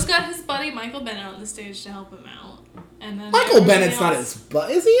 Joe's got his buddy Michael Bennett on the stage to help him out, and then Michael Bennett's not his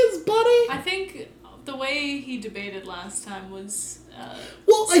buddy. Is he his buddy? I think the way he debated last time was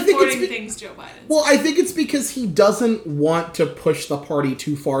supporting things Joe Biden. Well, I think it's because he doesn't want to push the party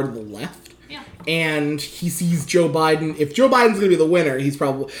too far to the left. Yeah. And he sees Joe Biden. If Joe Biden's going to be the winner, he's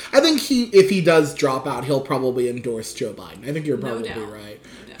probably... I think if he does drop out, he'll probably endorse Joe Biden. I think you're probably right.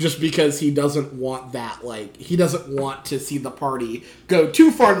 No, just because he doesn't want that, he doesn't want to see the party go too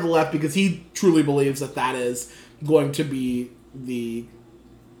far to the left because he truly believes that is going to be the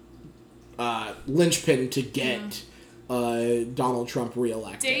linchpin to get Donald Trump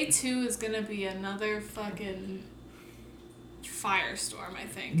reelected. Day 2 is going to be another fucking... firestorm, I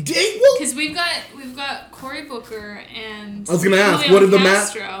think. Because we've got Cory Booker and I was gonna ask, what did the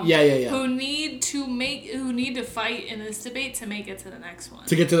Castro, yeah. who need to fight in this debate to make it to the next one.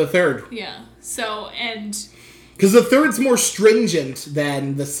 To get to the third. Yeah. So and because the third's more stringent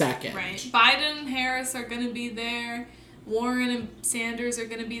than the second. Right. Biden and Harris are gonna be there. Warren and Sanders are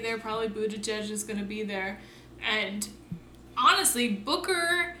gonna be there. Probably Buttigieg is gonna be there. And honestly,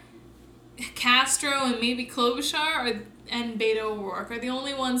 Booker, Castro, and maybe Klobuchar and Beto O'Rourke are the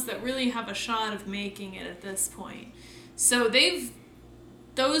only ones that really have a shot of making it at this point. So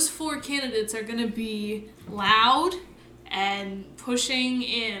those 4 candidates are going to be loud and pushing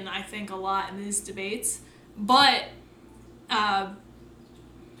in, I think, a lot in these debates. But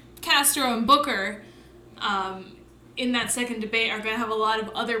Castro and Booker, in that second debate, are going to have a lot of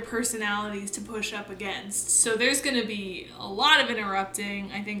other personalities to push up against. So there's going to be a lot of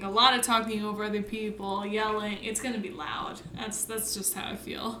interrupting. I think a lot of talking over other people, yelling. It's going to be loud. That's just how I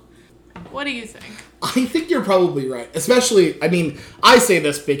feel. What do you think? I think you're probably right. Especially, I mean, I say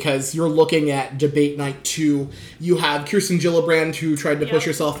this because you're looking at debate night 2. You have Kirsten Gillibrand, who tried to push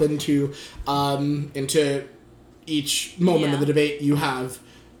herself into each moment of the debate. You have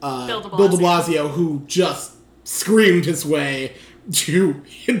Bill de Blasio, who just screamed his way to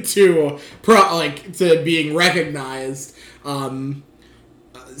being recognized.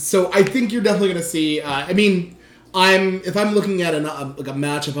 So I think you're definitely going to see. If I'm looking at a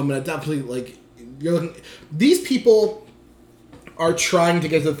matchup, I'm going to definitely these people are trying to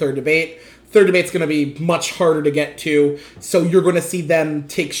get to the third debate. Third debate's going to be much harder to get to, so you're going to see them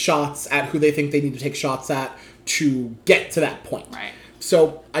take shots at who they think they need to take shots at to get to that point. Right.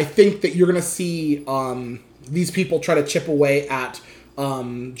 So I think that you're going to see these people try to chip away at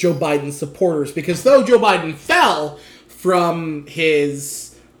Joe Biden's supporters, because though Joe Biden fell from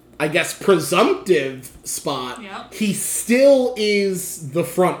his, I guess, presumptive spot, he still is the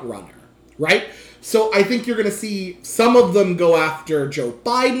front runner, right? So I think you're going to see some of them go after Joe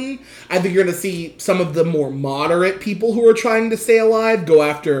Biden. I think you're going to see some of the more moderate people who are trying to stay alive go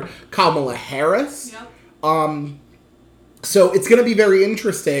after Kamala Harris. Yep. So it's going to be very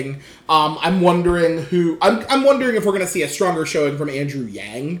interesting. I'm wondering if we're going to see a stronger showing from Andrew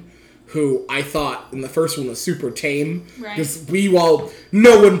Yang, who I thought in the first one was super tame. Right. Because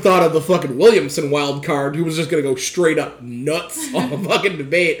no one thought of the fucking Williamson wild card, who was just going to go straight up nuts on a fucking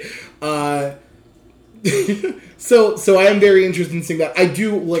debate. So I am very interested in seeing that. I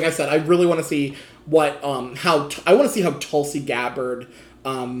do, like I said, I really want to see how Tulsi Gabbard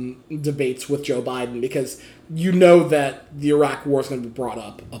debates with Joe Biden, because you know that the Iraq War is going to be brought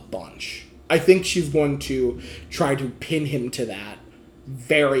up a bunch. I think she's going to try to pin him to that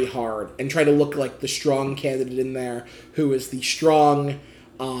very hard and try to look like the strong candidate in there, who is the strong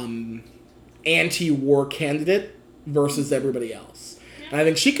anti-war candidate versus everybody else. And I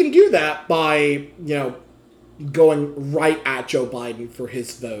think she can do that by, going right at Joe Biden for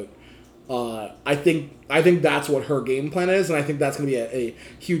his vote. I think that's what her game plan is, and I think that's going to be a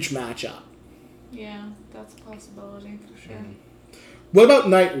huge matchup. Yeah, that's a possibility for sure. What about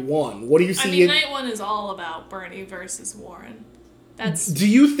night one? What do you see? Night one is all about Bernie versus Warren. Do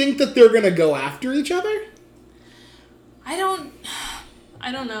you think that they're going to go after each other? I don't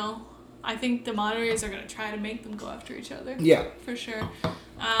know. I think the moderators are going to try to make them go after each other. Yeah. For sure.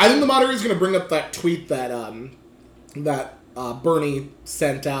 I think the moderator's going to bring up that tweet that Bernie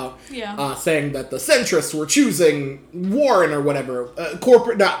sent out, saying that the centrists were choosing Warren or whatever. The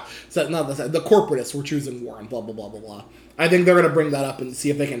corporatists were choosing Warren, blah, blah, blah, blah, blah. I think they're going to bring that up and see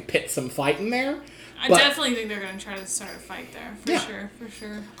if they can pit some fight in there. I definitely think they're going to try to start a fight there, for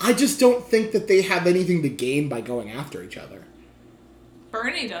sure. I just don't think that they have anything to gain by going after each other.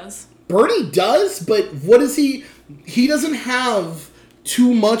 Bernie does. Bernie does, but what is he? He doesn't have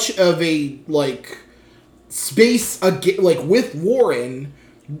too much of a, space, with Warren,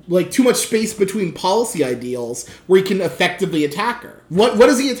 too much space between policy ideals where he can effectively attack her. What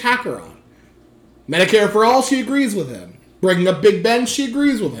does he attack her on? Medicare for all, she agrees with him. Bringing up Big Ben, she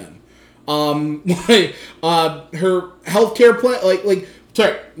agrees with him. Her healthcare plan, like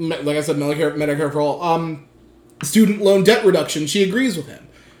I said, Medicare for all. Student loan debt reduction, she agrees with him.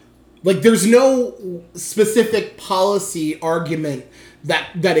 There's no specific policy argument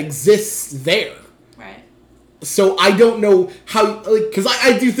that exists there. Right. So I don't know how, because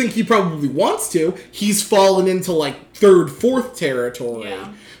I do think he probably wants to. He's fallen into, third, fourth territory.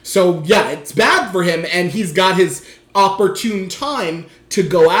 Yeah. So, yeah, it's bad for him, and he's got his opportune time to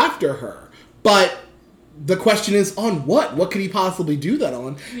go after her. But the question is, on what? What could he possibly do that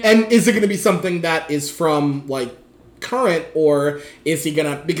on? Yeah. And is it going to be something that is from, current, or is he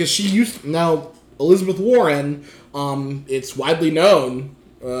going to... Because now, Elizabeth Warren, it's widely known,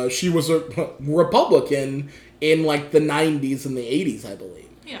 she was a Republican in, the 90s and the 80s, I believe.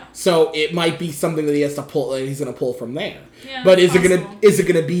 Yeah. So it might be something that he's going to pull from there. Yeah, but is it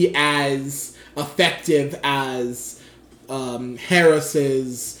gonna be as effective as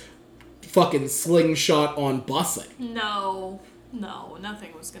Harris's fucking slingshot on busing? No,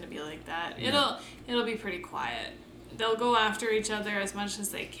 nothing was gonna be like that. It'll be pretty quiet. They'll go after each other as much as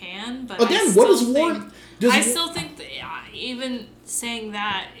they can, but again, what does Warren? I still think that, even saying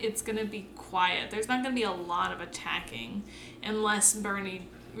that, it's gonna be quiet. There's not gonna be a lot of attacking unless Bernie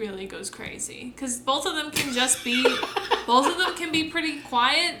really goes crazy, because both of them can be pretty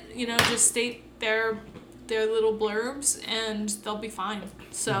quiet, just state their little blurbs and they'll be fine.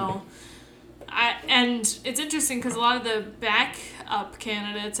 So and it's interesting because a lot of the backup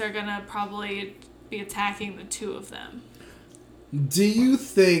candidates are gonna probably be attacking the two of them. Do you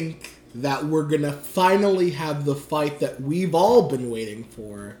think that we're gonna finally have the fight that we've all been waiting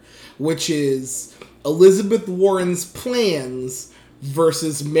for, which is Elizabeth Warren's plans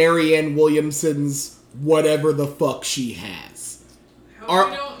versus Marianne Williamson's whatever the fuck she has?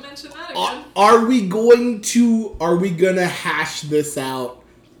 Hope you don't mention that again. Are we gonna hash this out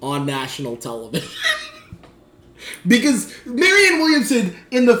on national television? Because Marianne Williamson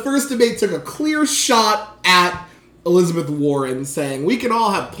in the first debate took a clear shot at Elizabeth Warren, saying we can all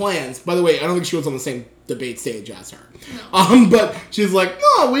have plans. By the way, I don't think she was on the same debate stage as her. No. But she's like,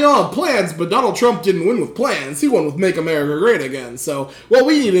 no, we all have plans, but Donald Trump didn't win with plans. He won with Make America Great Again. So what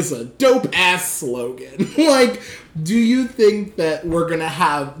we need is a dope-ass slogan. Do you think that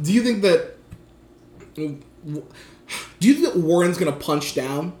Warren's going to punch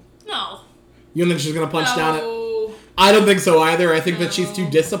down? No. You don't think she's going to punch down? I don't think so either. I think that she's too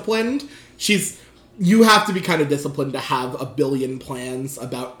disciplined. You have to be kind of disciplined to have a billion plans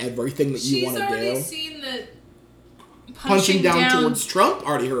about everything that you want to do. She's already seen that punching down towards Trump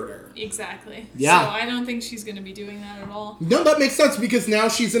already hurt her. Exactly. Yeah. So I don't think she's going to be doing that at all. No, that makes sense, because now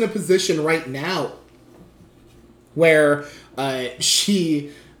she's in a position right now where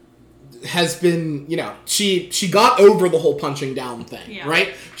she has been, she got over the whole punching down thing,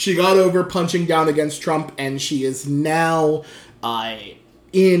 right? She got over punching down against Trump, and she is now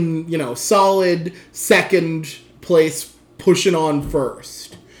in, solid second place, pushing on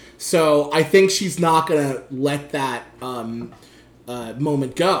first. So I think she's not going to let that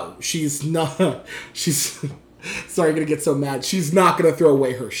moment go. She's not... She's... Sorry, I'm going to get so mad. She's not going to throw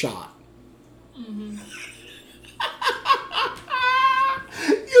away her shot. Mm-hmm.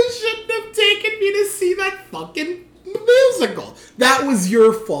 You shouldn't have taken me to see that fucking musical. That was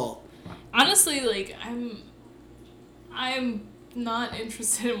your fault. Honestly, like, I'm not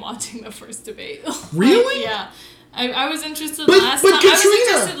interested in watching the first debate. Really? Yeah. I was interested last time. I was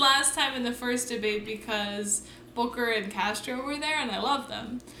interested last time in the first debate because Booker and Castro were there, and I love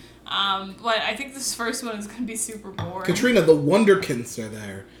them. But I think this first one is going to be super boring. Katrina, the Wonderkins are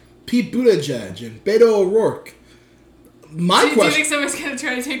there. Pete Buttigieg and Beto O'Rourke. Do you think someone's going to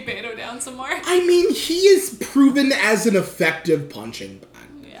try to take Beto down some more? I mean, he is proven as an effective punching bag.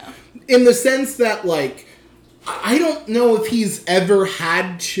 Yeah. In the sense that, like, I don't know if he's ever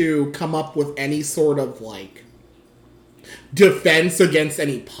had to come up with any sort of, like, defense against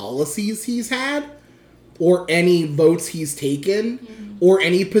any policies he's had, or any votes he's taken, or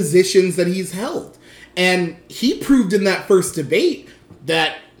any positions that he's held. And he proved in that first debate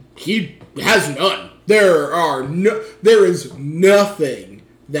that he has none. There is nothing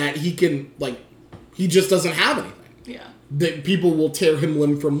that he can, like, he just doesn't have anything. Yeah. That people will tear him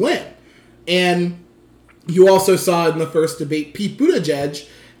limb from limb. And you also saw in the first debate Pete Buttigieg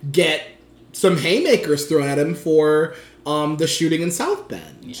get some haymakers thrown at him for the shooting in South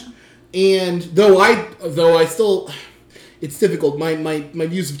Bend. Yeah. And though I still, it's difficult. My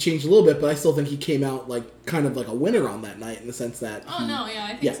views have changed a little bit, but I still think he came out like kind of like a winner on that night in the sense that.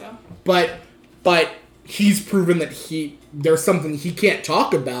 I think so. But he's proven that there's something he can't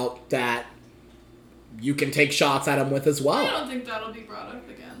talk about that you can take shots at him with as well. I don't think that'll be brought up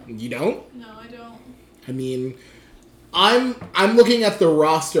again. You don't? No, I don't. I mean, I'm looking at the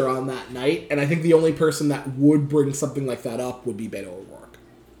roster on that night, and I think the only person that would bring something like that up would be Beto O'Rourke.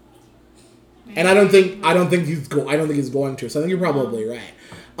 Maybe. And I don't think he's going to. So I think you're probably right.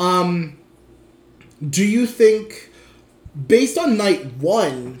 Do you think, based on night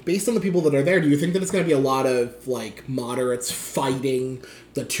one, based on the people that are there, do you think that it's going to be a lot of like moderates fighting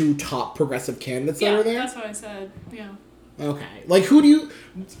the two top progressive candidates that are there? Yeah, that's what I said. Yeah. Okay. Like, who do you?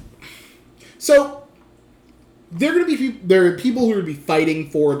 So. There are people who are going to be fighting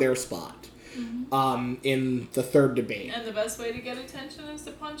for their spot in the third debate. And the best way to get attention is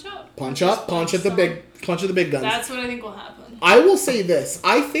to punch up. Punch at the big guns. That's what I think will happen. I will say this.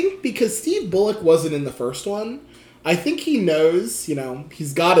 I think because Steve Bullock wasn't in the first one, I think he knows,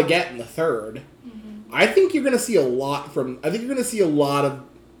 he's got to get in the third. Mm-hmm. I think you're going to see a lot of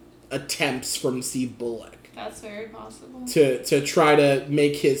attempts from Steve Bullock. That's very possible. To try to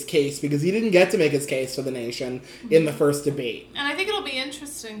make his case, because he didn't get to make his case for the nation in the first debate. And I think it'll be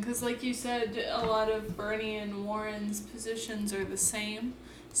interesting, because like you said, a lot of Bernie and Warren's positions are the same.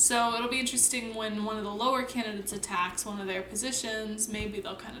 So it'll be interesting when one of the lower candidates attacks one of their positions, maybe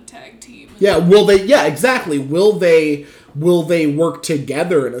they'll kind of tag team. Yeah, will they? Yeah, exactly. Will they work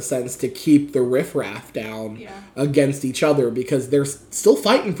together in a sense to keep the riffraff down against each other, because they're still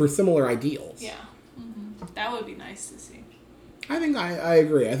fighting for similar ideals. Yeah. That would be nice to see. I think I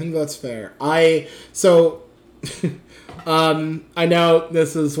agree. I think that's fair. I know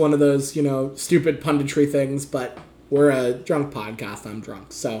this is one of those, stupid punditry things, but we're a drunk podcast. I'm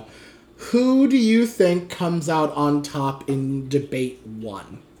drunk. So who do you think comes out on top in debate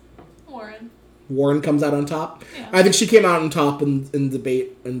one? Warren comes out on top? Yeah. I think she came out on top in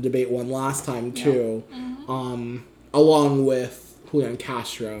debate one last time too. Yeah. Mm-hmm. Along with Julian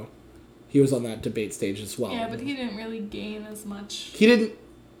Castro. He was on that debate stage as well. Yeah, but he didn't really gain as much. He didn't.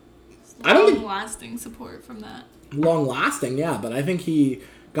 Long-lasting support from that. Long-lasting, yeah, but I think he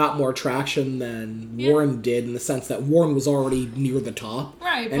got more traction than Warren did, in the sense that Warren was already near the top.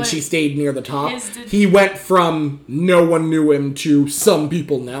 Right, and she stayed near the top. He went from no one knew him to some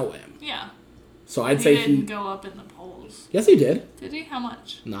people know him. Yeah. So I'd say he didn't go up in the polls. Yes, he did. Did he? How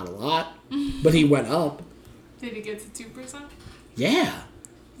much? Not a lot, but he went up. Did he get to 2%? Yeah.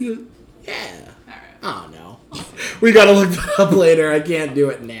 Yeah. All right. I don't know. We gotta look that up later. I can't do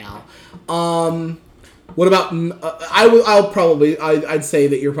it now. What about? I'd say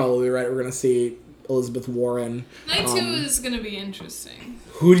that you're probably right. We're gonna see Elizabeth Warren. Night 2 is gonna be interesting.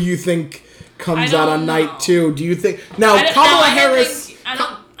 Who do you think comes out on night 2? Do you think Kamala Harris?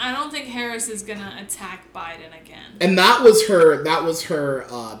 I don't think Harris is gonna attack Biden again. And that was her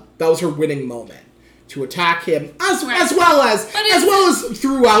winning moment. to attack him, as well as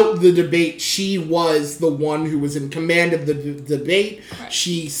throughout the debate, she was the one who was in command of the debate. Right.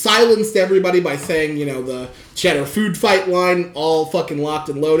 She silenced everybody by saying, she had her food fight line all fucking locked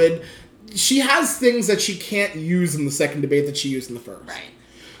and loaded. She has things that she can't use in the second debate that she used in the first. Right.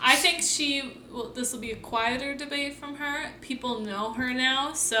 I think this will be a quieter debate from her. People know her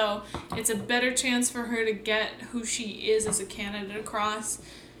now, so it's a better chance for her to get who she is as a candidate across.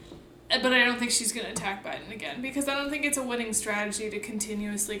 But I don't think she's going to attack Biden again, because I don't think it's a winning strategy to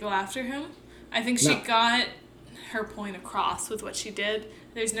continuously go after him. I think she got her point across with what she did.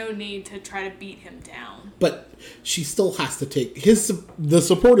 There's no need to try to beat him down. But she still has to take the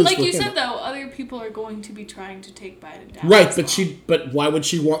supporters. Like you said, though, other people are going to be trying to take Biden down. Right, but why would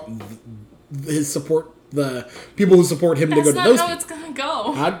she want his support? The people who support him to go to those. That's not how it's gonna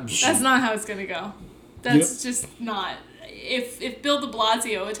go. That's not how it's gonna go. That's just not. If Bill de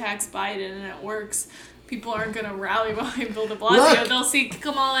Blasio attacks Biden and it works, people aren't gonna rally behind Bill de Blasio. Look. They'll see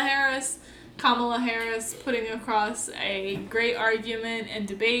Kamala Harris putting across a great argument and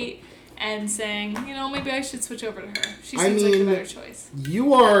debate and saying, maybe I should switch over to her. She seems like a better choice.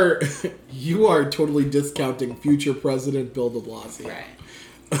 You are totally discounting future President Bill de Blasio. Right.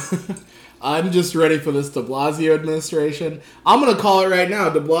 I'm just ready for this de Blasio administration. I'm going to call it right now.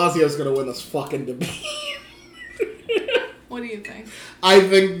 De Blasio's going to win this fucking debate. What do you think? I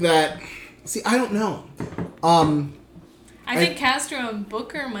think that... See, I don't know. I think Castro and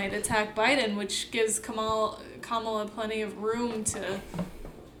Booker might attack Biden, which gives Kamala plenty of room to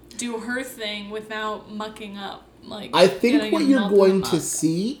do her thing without mucking up. I think what you're going to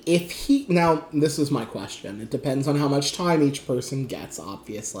see, if he... Now, this is my question. It depends on how much time each person gets,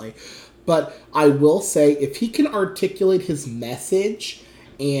 obviously. But I will say, if he can articulate his message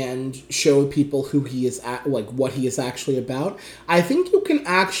and show people who he is what he is actually about, I think you can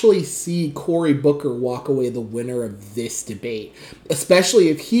actually see Cory Booker walk away the winner of this debate, especially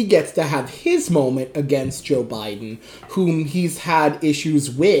if he gets to have his moment against Joe Biden, whom he's had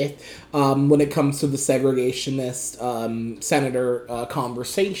issues with when it comes to the segregationist senator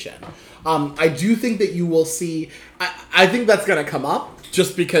conversation. I do think that you will see, I think that's going to come up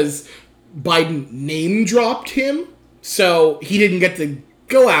just because Biden name dropped him, so he didn't get to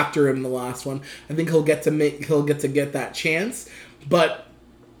go after him in the last one. I think he'll get to get that chance, but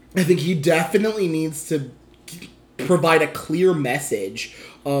I think he definitely needs to provide a clear message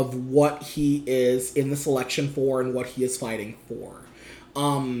of what he is in this election for and what he is fighting for.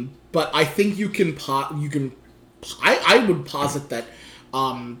 But I think I would posit that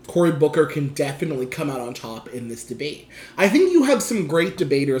Cory Booker can definitely come out on top in this debate. I think you have some great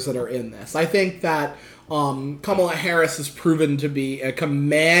debaters that are in this. I think that Kamala Harris has proven to be a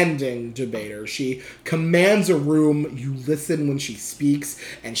commanding debater. She commands a room, you listen when she speaks,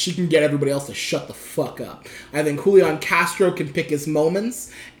 and she can get everybody else to shut the fuck up. I think Julian Castro can pick his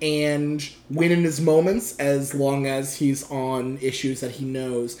moments and win in his moments as long as he's on issues that he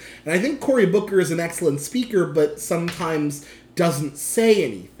knows. And I think Cory Booker is an excellent speaker, but sometimes doesn't say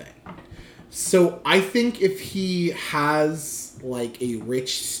anything. So I think if he has a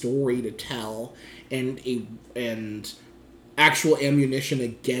rich story to tell and actual ammunition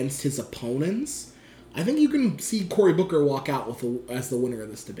against his opponents, I think you can see Cory Booker walk out as the winner of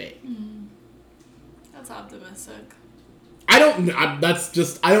this debate. Mm. That's optimistic. I don't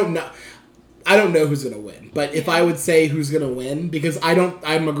know who's going to win. But if I would say who's going to win, because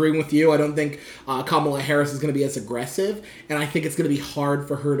I'm agreeing with you, I don't think Kamala Harris is going to be as aggressive, and I think it's going to be hard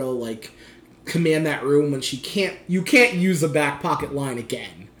for her to command that room when you can't use a back pocket line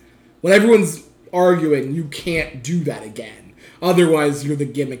again. When everyone's arguing, you can't do that again. Otherwise, you're the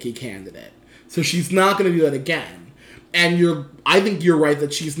gimmicky candidate. So she's not going to do that again. And I think you're right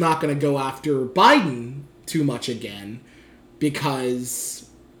that she's not going to go after Biden too much again, because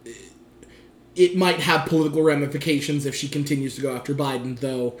it might have political ramifications if she continues to go after Biden,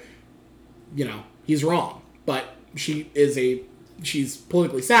 though, he's wrong. But she's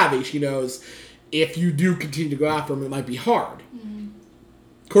politically savvy. She knows if you do continue to go after him, it might be hard. Mm-hmm.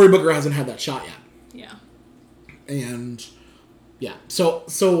 Cory Booker hasn't had that shot yet. Yeah. And yeah,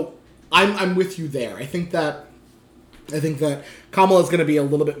 so I'm with you there. I think that Kamala is going to be a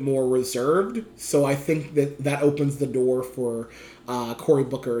little bit more reserved. So I think that opens the door for Cory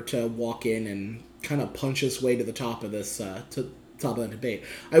Booker to walk in and kind of punch his way to the top of this top of the debate.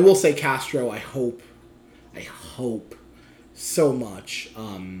 I will say Castro, I hope so much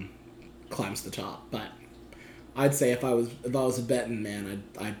climbs the top, but I'd say if I was a betting man,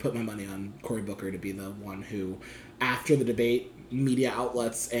 I'd put my money on Cory Booker to be the one who, after the debate, media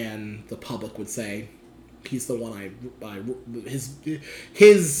outlets and the public would say, he's the one his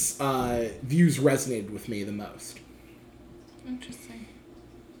views resonated with me the most. Interesting.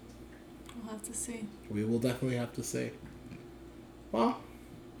 We'll have to see. We will definitely have to see. Well,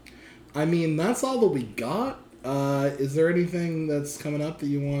 I mean, that's all that we got. Is there anything that's coming up that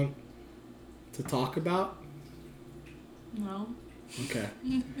you want to talk about? No. Okay.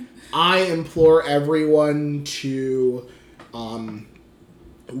 I implore everyone to,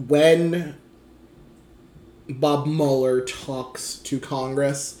 when Bob Mueller talks to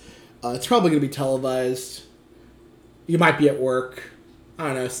Congress, it's probably going to be televised. You might be at work.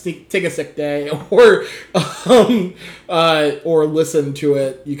 I don't know, take a sick day, or listen to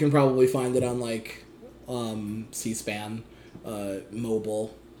it. You can probably find it on, like, C-SPAN,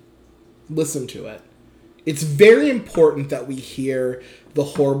 mobile. Listen to it. It's very important that we hear the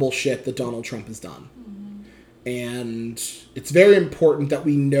horrible shit that Donald Trump has done. Mm-hmm. And it's very important that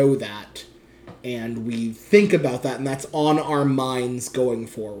we know that and we think about that, and that's on our minds going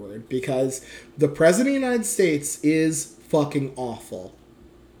forward, because the President of the United States is fucking awful.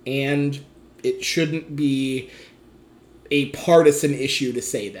 And it shouldn't be a partisan issue to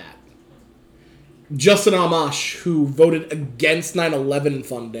say that. Justin Amash, who voted against 9/11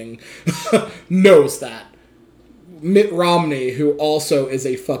 funding, knows that. Mitt Romney, who also is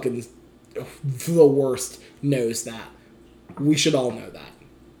a fucking the worst, knows that. We should all know that.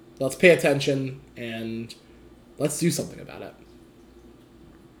 Let's pay attention and let's do something about it.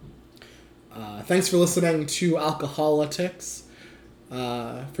 Thanks for listening to Alcoholitics.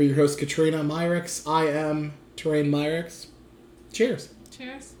 For your host, Katrina Myricks, I am Terrain Myricks. Cheers.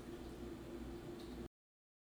 Cheers.